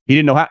couldn't. He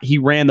didn't know how. He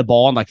ran the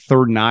ball on like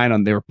 3rd and 9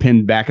 on they were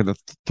pinned back at the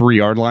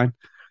 3-yard line.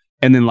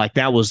 And then like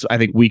that was, I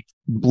think,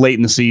 late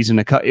in the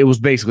season. It was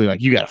basically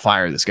like, you got to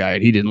fire this guy.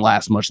 And he didn't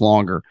last much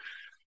longer.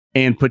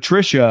 And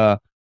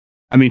Patricia,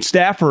 I mean,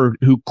 Stafford,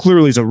 who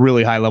clearly is a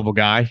really high level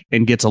guy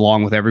and gets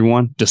along with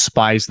everyone,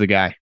 despised the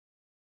guy.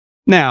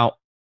 Now,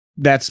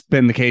 that's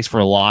been the case for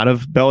a lot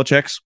of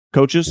Belichick's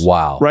coaches.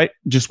 Wow. Right?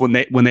 Just when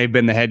they've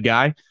been the head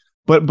guy.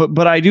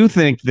 But I do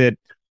think that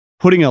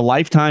putting a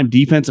lifetime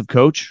defensive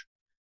coach,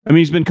 I mean,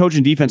 he's been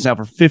coaching defense now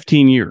for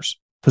 15 years.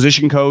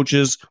 Position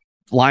coaches,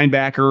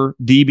 linebacker,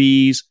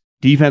 DBs,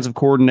 defensive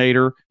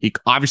coordinator. He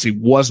obviously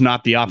was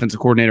not the offensive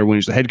coordinator when he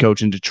was the head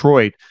coach in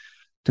Detroit.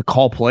 To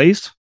call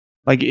plays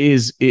like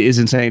is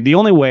insane. The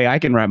only way I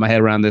can wrap my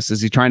head around this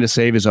is he's trying to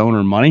save his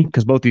owner money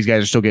because both these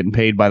guys are still getting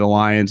paid by the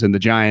Lions and the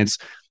Giants.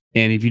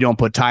 And if you don't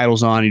put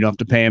titles on, you don't have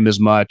to pay him as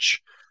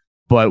much.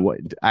 But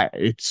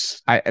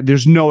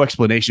there's no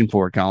explanation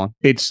for it, Colin.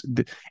 It's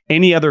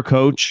any other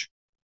coach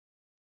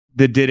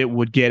that did it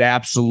would get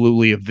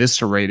absolutely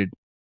eviscerated.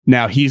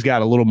 Now he's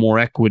got a little more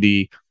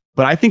equity,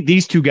 but I think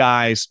these two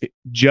guys,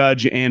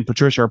 Judge and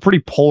Patricia, are pretty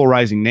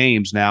polarizing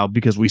names now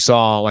because we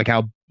saw like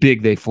how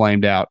big they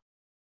flamed out.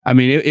 I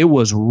mean, it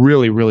was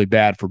really, really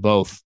bad for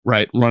both,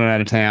 right? Running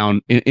out of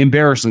town,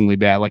 embarrassingly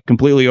bad, like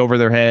completely over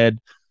their head.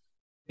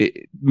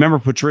 Remember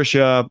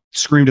Patricia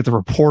screamed at the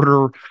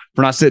reporter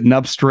for not sitting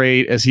up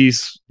straight as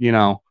he's,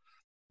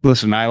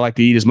 listen, I like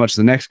to eat as much as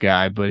the next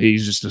guy, but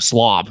he's just a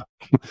slob,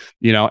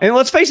 And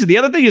let's face it, the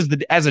other thing is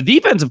that as a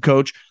defensive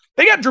coach,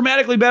 they got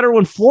dramatically better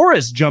when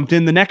Flores jumped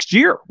in the next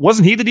year.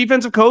 Wasn't he the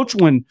defensive coach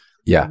when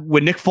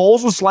Nick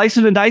Foles was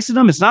slicing and dicing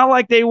them? It's not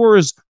like they were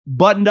as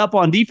buttoned up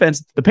on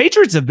defense. The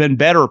Patriots have been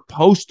better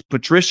post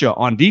Patricia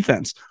on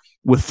defense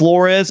with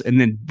Flores and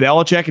then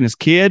Belichick and his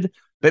kid.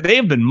 They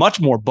have been much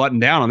more buttoned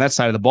down on that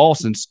side of the ball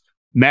since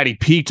Matty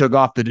P took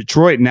off to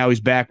Detroit, and now he's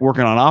back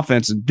working on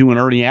offense and doing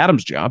Ernie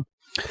Adams' job.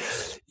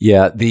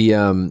 Yeah,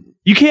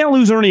 you can't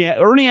lose Ernie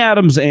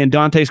Adams and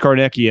Dante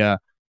Scarnecchia.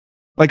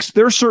 Like,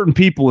 there are certain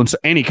people in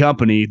any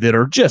company that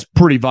are just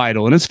pretty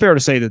vital, and it's fair to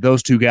say that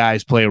those two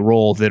guys play a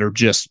role that are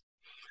just.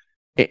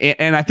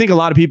 And I think a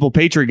lot of people,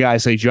 Patriot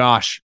guys, say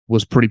Josh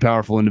was a pretty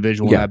powerful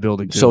individual in that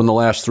building too. So in the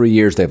last 3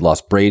 years, they've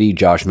lost Brady,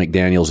 Josh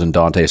McDaniels, and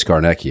Dante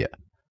Scarnecchia.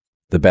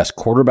 The best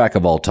quarterback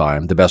of all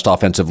time, the best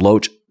offensive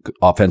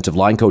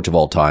line coach of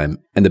all time,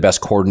 and the best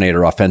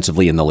coordinator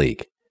offensively in the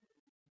league.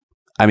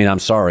 I mean, I'm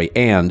sorry.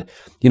 And,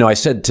 I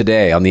said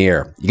today on the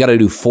air, you got to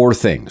do 4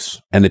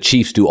 things. And the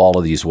Chiefs do all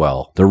of these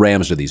well. The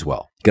Rams do these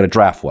well. You got to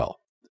draft well.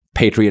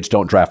 Patriots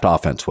don't draft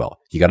offense well.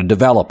 You got to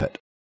develop it.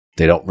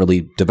 They don't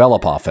really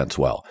develop offense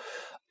well.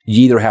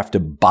 You either have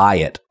to buy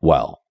it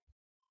well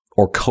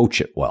or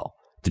coach it well.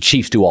 The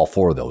Chiefs do all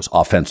 4 of those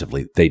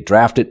offensively. They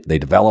draft it, they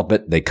develop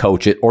it, they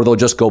coach it, or they'll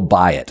just go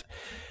buy it.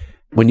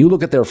 When you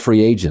look at their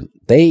free agent,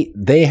 they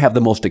have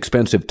the most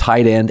expensive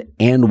tight end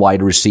and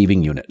wide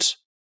receiving units.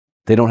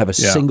 They don't have a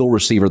single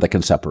receiver that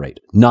can separate.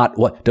 Not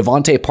what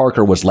Devontae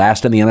Parker was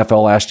last in the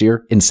NFL last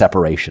year in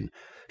separation.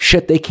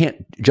 Shit, they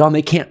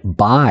can't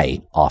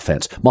buy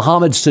offense.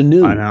 Mohamed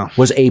Sanu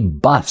was a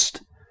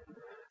bust.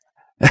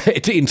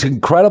 It's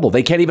incredible.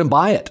 They can't even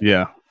buy it.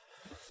 Yeah.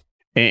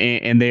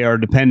 And they are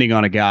depending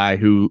on a guy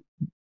who,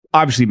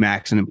 obviously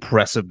Mac's an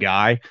impressive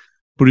guy,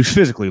 but who's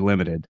physically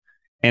limited.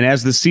 And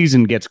as the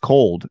season gets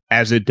cold,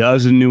 as it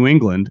does in New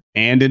England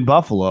and in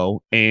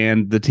Buffalo,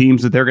 and the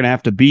teams that they're going to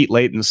have to beat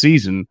late in the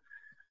season,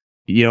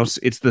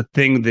 it's the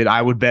thing that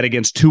I would bet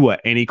against Tua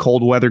any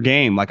cold weather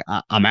game. Like,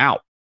 I'm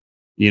out.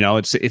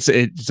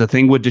 It's a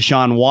thing with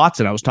Deshaun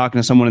Watson. I was talking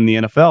to someone in the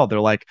NFL. They're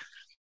like,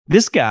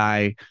 this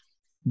guy,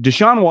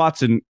 Deshaun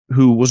Watson,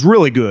 who was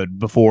really good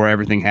before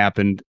everything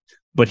happened,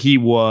 but he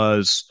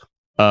was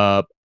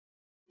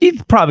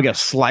he probably got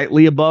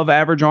slightly above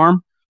average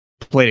arm.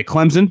 Played at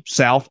Clemson,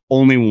 South,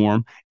 only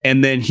warm,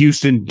 and then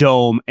Houston,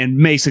 dome,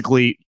 and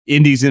basically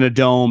Indy's in a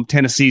dome,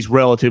 Tennessee's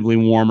relatively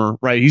warmer,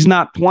 right? He's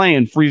not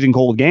playing freezing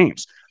cold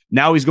games.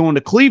 Now he's going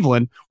to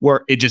Cleveland,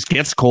 where it just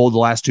gets cold the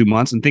last 2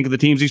 months, and think of the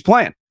teams he's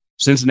playing.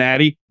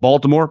 Cincinnati,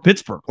 Baltimore,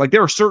 Pittsburgh. Like,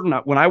 there are certain,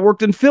 when I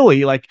worked in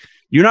Philly, like,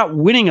 you're not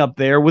winning up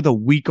there with a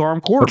weak arm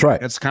quarterback. That's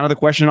right. That's kind of the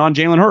question on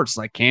Jalen Hurts.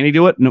 Like, can he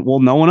do it? Well,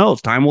 no one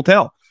knows. Time will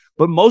tell.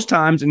 But most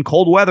times in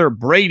cold weather,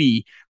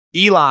 Brady,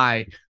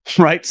 Eli,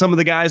 right? Some of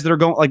the guys that are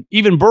going, like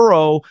even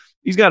Burrow,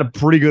 he's got a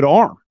pretty good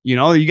arm. You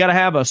know, you got to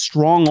have a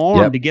strong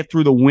arm to get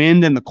through the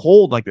wind and the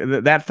cold. Like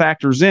that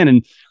factors in.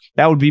 And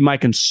that would be my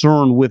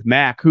concern with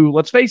Mac, who,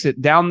 let's face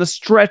it, down the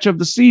stretch of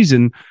the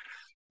season,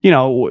 you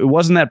know, it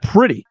wasn't that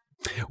pretty.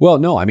 Well,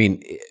 no, I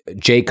mean,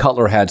 Jay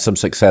Cutler had some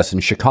success in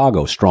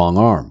Chicago, strong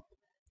arm.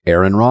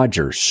 Aaron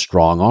Rodgers,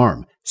 strong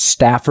arm.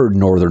 Stafford,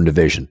 Northern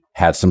Division,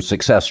 had some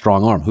success,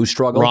 strong arm. Who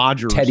struggled?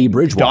 Rodgers, Teddy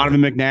Bridgewater.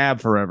 Donovan McNabb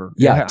forever.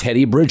 Yeah,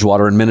 Teddy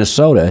Bridgewater in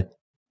Minnesota,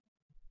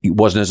 he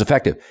wasn't as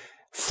effective.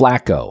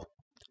 Flacco,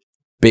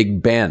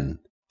 Big Ben,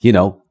 you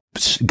know,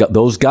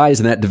 those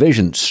guys in that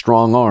division,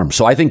 strong arm.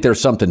 So I think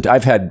there's something.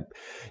 I've had,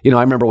 you know,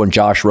 I remember when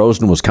Josh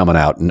Rosen was coming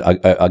out and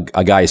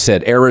a guy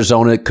said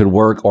Arizona could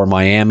work or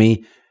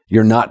Miami.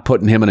 You're not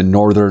putting him in a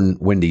northern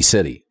windy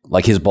city.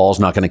 Like his ball's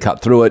not going to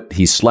cut through it.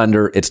 He's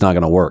slender. It's not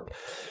going to work.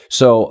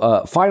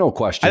 So final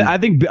question. I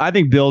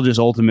think Bill just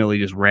ultimately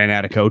just ran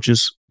out of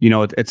coaches, you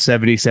know, at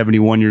 70,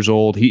 71 years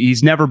old.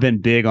 He's never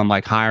been big on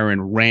like hiring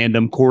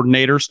random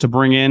coordinators to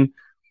bring in.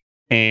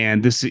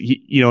 And this,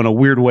 you know, in a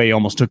weird way, he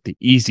almost took the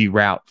easy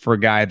route for a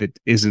guy that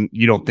isn't,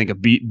 you don't think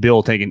of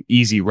Bill taking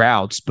easy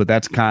routes, but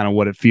that's kind of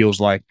what it feels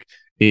like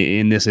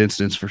in this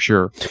instance for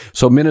sure.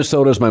 So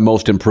Minnesota is my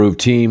most improved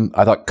team.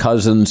 I thought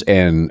Cousins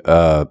and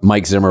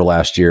Mike Zimmer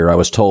last year, I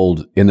was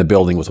told in the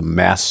building was a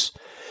mess.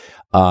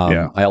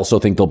 I also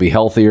think they'll be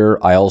healthier.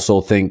 I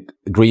also think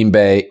Green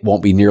Bay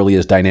won't be nearly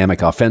as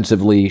dynamic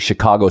offensively.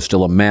 Chicago's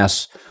still a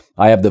mess.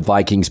 I have the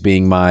Vikings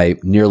being my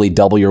nearly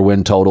double your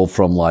win total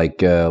from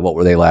like, what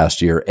were they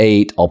last year?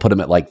 8. I'll put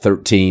them at like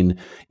 13.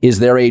 Is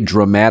there a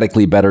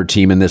dramatically better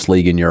team in this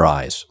league in your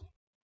eyes?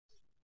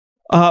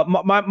 My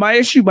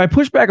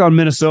pushback on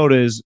Minnesota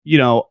is, you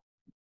know,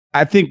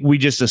 I think we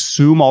just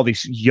assume all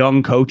these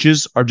young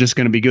coaches are just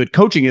going to be good.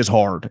 Coaching is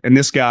hard. And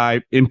this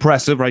guy,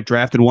 impressive, right?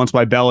 Drafted once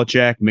by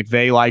Belichick.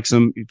 McVay likes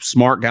him.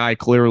 Smart guy,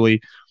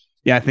 clearly.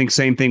 Yeah, I think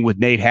same thing with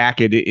Nate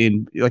Hackett.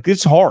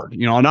 It's hard.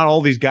 You know, not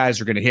all these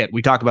guys are going to hit.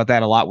 We talk about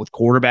that a lot with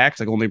quarterbacks,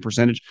 like only a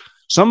percentage.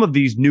 Some of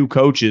these new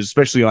coaches,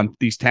 especially on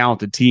these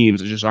talented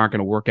teams, just aren't going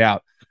to work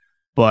out.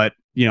 But,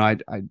 you know,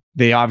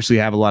 they obviously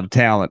have a lot of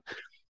talent.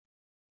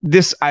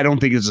 This, I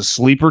don't think is a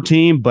sleeper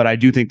team, but I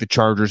do think the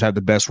Chargers have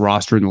the best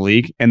roster in the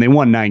league, and they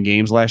won 9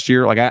 games last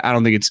year. Like, I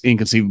don't think it's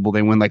inconceivable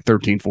they win like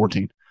 13,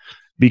 14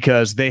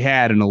 because they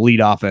had an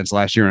elite offense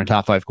last year and a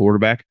top 5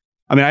 quarterback.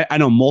 I mean, I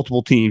know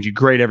multiple teams, you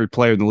grade every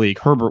player in the league.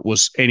 Herbert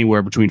was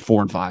anywhere between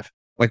 4 and 5.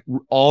 Like,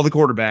 all the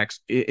quarterbacks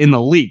in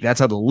the league, that's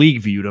how the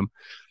league viewed them.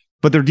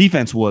 But their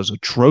defense was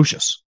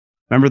atrocious.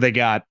 Remember, they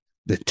got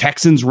the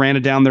Texans ran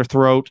it down their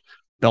throat.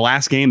 The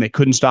last game, they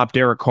couldn't stop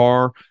Derek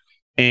Carr.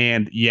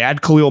 And you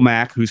had Khalil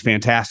Mack, who's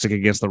fantastic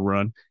against the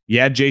run. You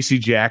had J.C.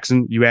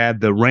 Jackson. You had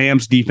the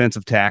Rams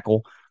defensive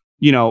tackle.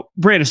 You know,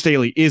 Brandon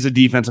Staley is a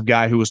defensive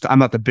guy I'm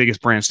not the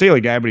biggest Brandon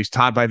Staley guy, but he's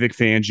taught by Vic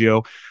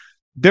Fangio.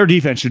 Their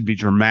defense should be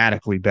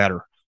dramatically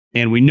better.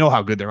 And we know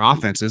how good their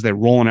offense is. They're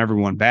rolling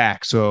everyone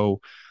back.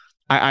 So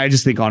I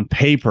just think on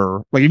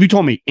paper, like if you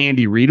told me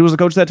Andy Reid was the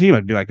coach of that team,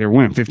 I'd be like, they're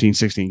winning 15,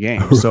 16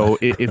 games. So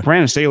if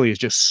Brandon Staley is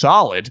just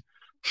solid,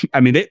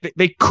 I mean,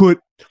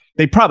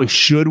 they probably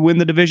should win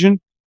the division.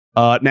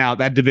 Now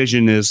that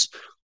division is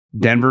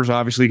Denver's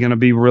obviously going to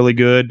be really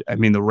good. I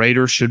mean, the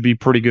Raiders should be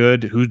pretty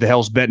good. Who the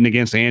hell's betting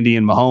against Andy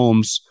and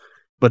Mahomes?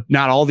 But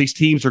not all these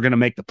teams are going to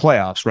make the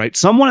playoffs, right?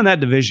 Someone in that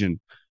division,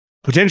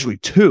 potentially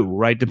 2,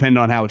 right?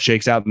 Depending on how it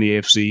shakes out in the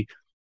AFC,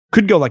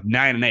 could go like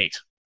 9-8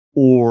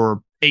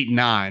 or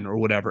 8-9 or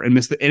whatever and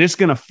miss and it's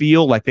going to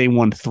feel like they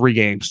won 3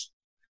 games.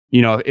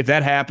 You know, if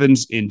that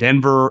happens in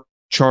Denver,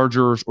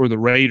 Chargers, or the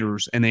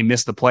Raiders and they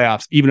miss the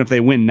playoffs, even if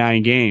they win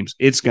 9 games,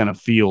 it's going to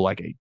feel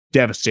like a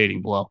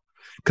devastating blow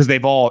because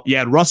you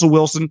had Russell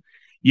Wilson,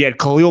 you had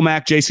Khalil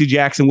Mack, J.C.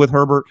 Jackson with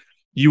Herbert,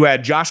 you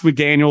had Josh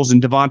McDaniels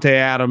and Devontae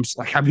Adams.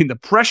 Like, I mean, the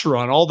pressure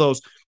on all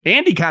those.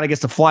 Andy kind of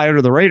gets to fly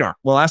under the radar.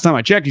 Well, last time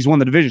I checked, he's won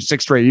the division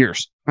 6 straight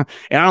years, and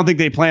I don't think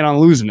they plan on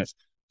losing it.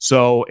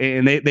 So,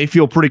 and they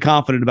feel pretty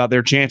confident about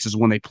their chances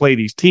when they play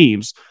these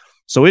teams.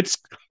 So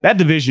that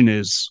division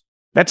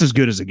that's as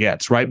good as it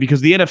gets, right? Because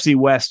the NFC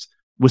West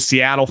with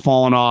Seattle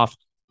falling off,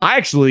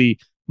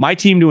 my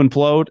team to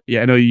implode,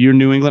 yeah, I know you're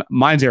New England.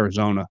 Mine's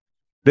Arizona.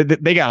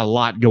 They got a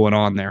lot going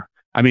on there.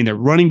 I mean, their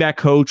running back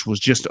coach was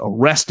just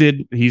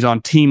arrested. He's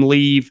on team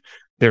leave.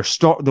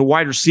 The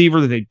wide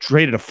receiver that they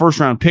traded a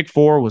first-round pick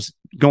for was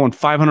going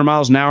 500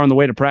 miles an hour on the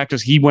way to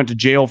practice. He went to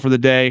jail for the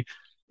day.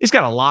 It's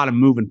got a lot of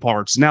moving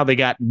parts. Now they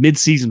got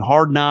mid-season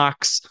hard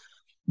knocks.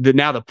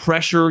 now the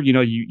pressure,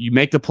 you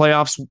make the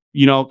playoffs,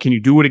 can you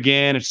do it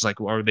again? It's just like,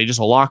 are they just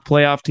a lock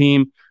playoff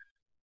team?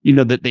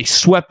 That they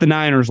swept the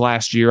Niners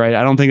last year.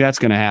 I don't think that's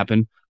going to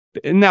happen.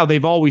 And now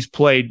they've always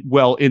played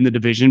well in the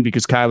division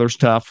because Kyler's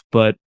tough,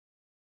 but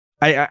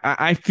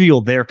I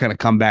feel they're going to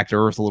come back to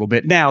earth a little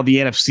bit. Now the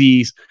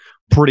NFC's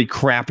pretty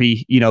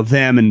crappy,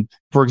 them and,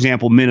 for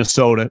example,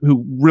 Minnesota,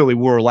 who really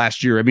were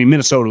last year. I mean,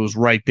 Minnesota was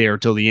right there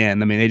till the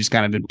end. I mean, they just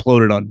kind of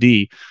imploded on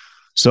D.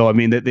 So, I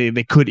mean,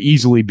 they could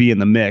easily be in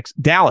the mix.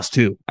 Dallas,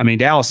 too. I mean,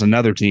 Dallas is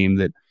another team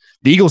that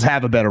the Eagles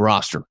have a better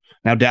roster.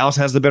 Now, Dallas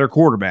has the better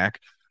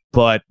quarterback,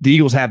 but the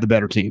Eagles have the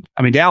better team.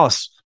 I mean,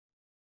 Dallas,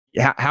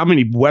 how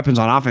many weapons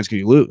on offense can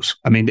you lose?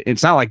 I mean,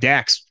 it's not like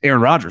Dak's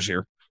Aaron Rodgers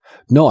here.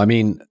 No, I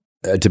mean,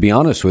 to be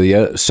honest with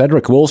you,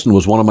 Cedric Wilson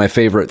was one of my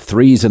favorite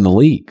threes in the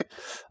league.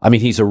 I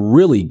mean, he's a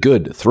really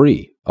good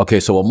three. Okay,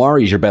 so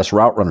Amari's your best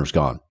route runner's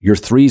gone. Your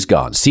three's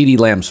gone. CeeDee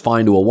Lamb's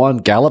fine to a one.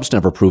 Gallup's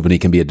never proven he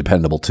can be a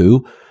dependable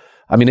two.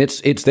 I mean,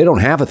 it's they don't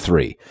have a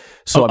three.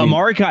 So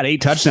Amari caught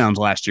 8 touchdowns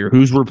last year.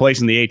 Who's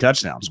replacing the 8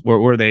 touchdowns? Where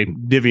are they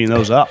divvying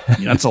those up?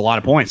 That's a lot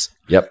of points.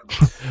 Yep.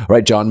 All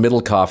right, John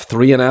Middlekauff,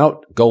 3 and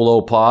out. Go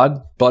low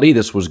pod. Buddy,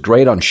 this was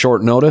great on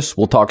short notice.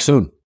 We'll talk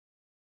soon.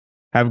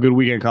 Have a good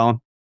weekend, Colin.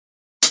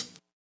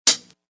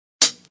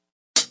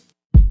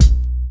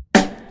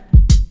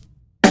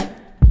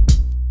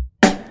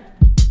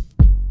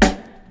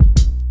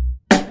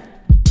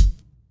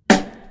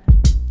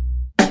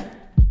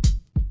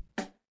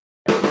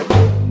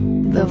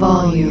 The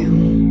volume.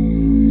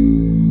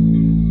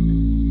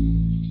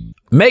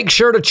 Make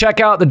sure to check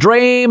out the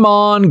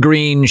Draymond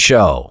Green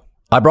Show.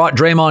 I brought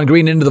Draymond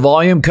Green into the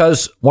volume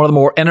because one of the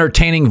more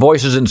entertaining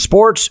voices in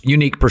sports,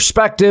 unique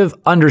perspective,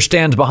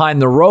 understands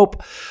behind the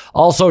rope,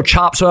 also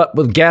chops up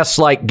with guests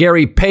like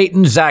Gary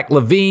Payton, Zach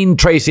LaVine,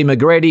 Tracy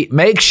McGrady.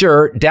 Make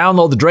sure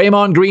download the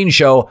Draymond Green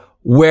Show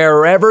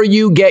wherever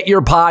you get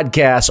your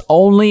podcasts,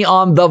 only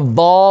on the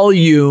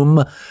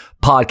Volume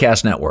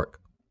Podcast Network.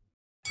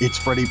 It's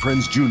Freddie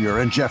Prinze Jr.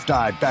 and Jeff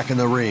Dye back in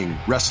the ring.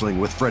 Wrestling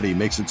with Freddie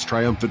makes its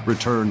triumphant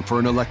return for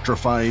an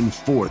electrifying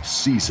 4th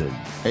season.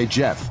 Hey,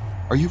 Jeff,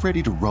 are you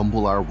ready to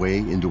rumble our way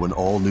into an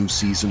all-new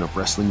season of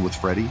Wrestling with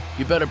Freddie?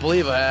 You better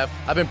believe I have.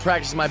 I've been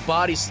practicing my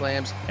body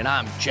slams, and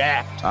I'm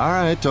jacked. All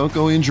right, don't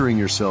go injuring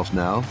yourself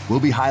now.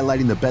 We'll be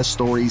highlighting the best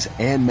stories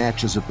and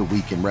matches of the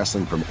week in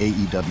wrestling from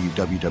AEW,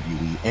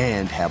 WWE,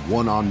 and have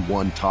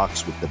one-on-one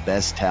talks with the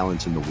best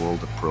talents in the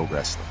world of pro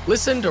wrestling.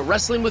 Listen to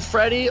Wrestling with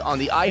Freddie on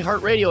the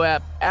iHeartRadio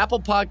app,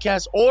 Apple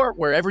Podcasts, or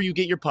wherever you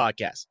get your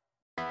podcasts.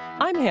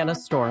 I'm Hannah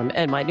Storm,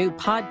 and my new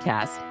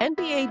podcast,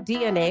 NBA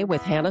DNA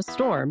with Hannah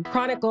Storm,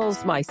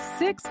 chronicles my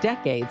 6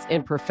 decades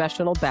in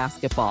professional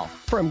basketball.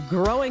 From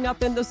growing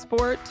up in the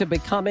sport to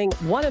becoming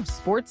one of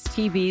sports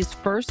TV's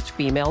first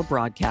female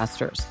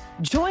broadcasters.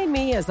 Join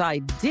me as I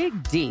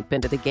dig deep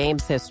into the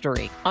game's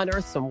history,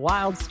 unearth some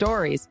wild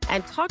stories,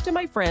 and talk to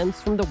my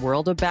friends from the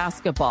world of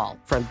basketball,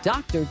 from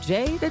Dr.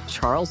 J to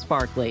Charles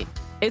Barkley.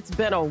 It's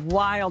been a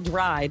wild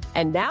ride,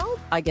 and now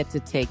I get to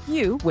take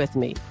you with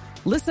me.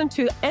 Listen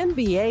to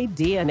NBA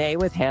DNA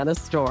with Hannah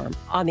Storm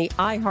on the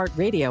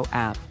iHeartRadio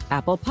app,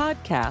 Apple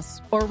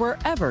Podcasts, or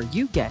wherever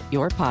you get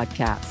your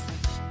podcasts.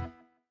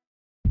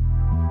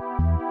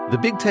 The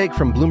Big Take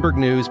from Bloomberg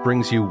News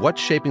brings you what's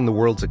shaping the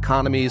world's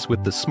economies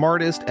with the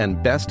smartest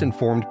and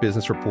best-informed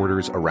business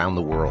reporters around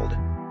the world.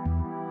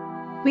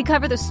 We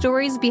cover the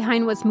stories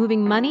behind what's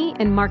moving money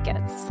and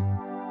markets,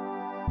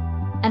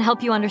 and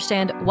help you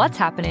understand what's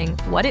happening,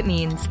 what it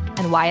means,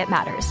 and why it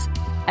matters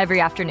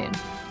every afternoon.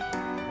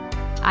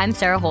 I'm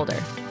Sarah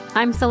Holder.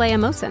 I'm Saleha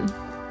Mohsin.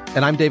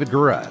 And I'm David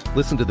Gura.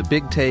 Listen to The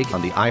Big Take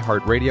on the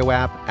iHeartRadio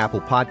app,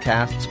 Apple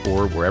Podcasts,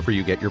 or wherever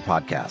you get your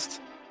podcasts.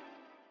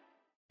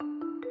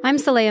 I'm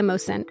Saleha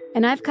Mohsin,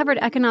 and I've covered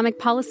economic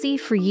policy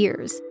for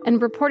years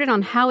and reported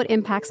on how it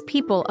impacts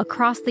people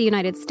across the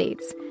United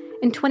States.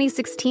 In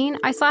 2016,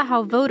 I saw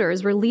how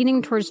voters were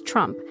leaning towards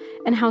Trump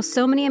and how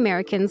so many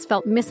Americans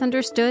felt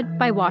misunderstood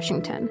by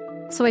Washington.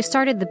 So I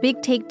started The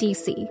Big Take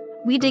DC.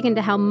 We dig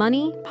into how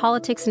money,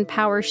 politics, and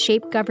power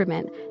shape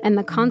government and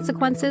the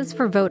consequences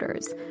for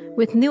voters.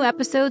 With new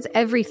episodes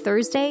every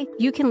Thursday,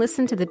 you can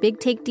listen to The Big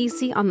Take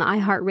DC on the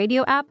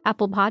iHeartRadio app,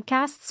 Apple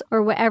Podcasts,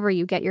 or wherever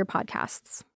you get your podcasts.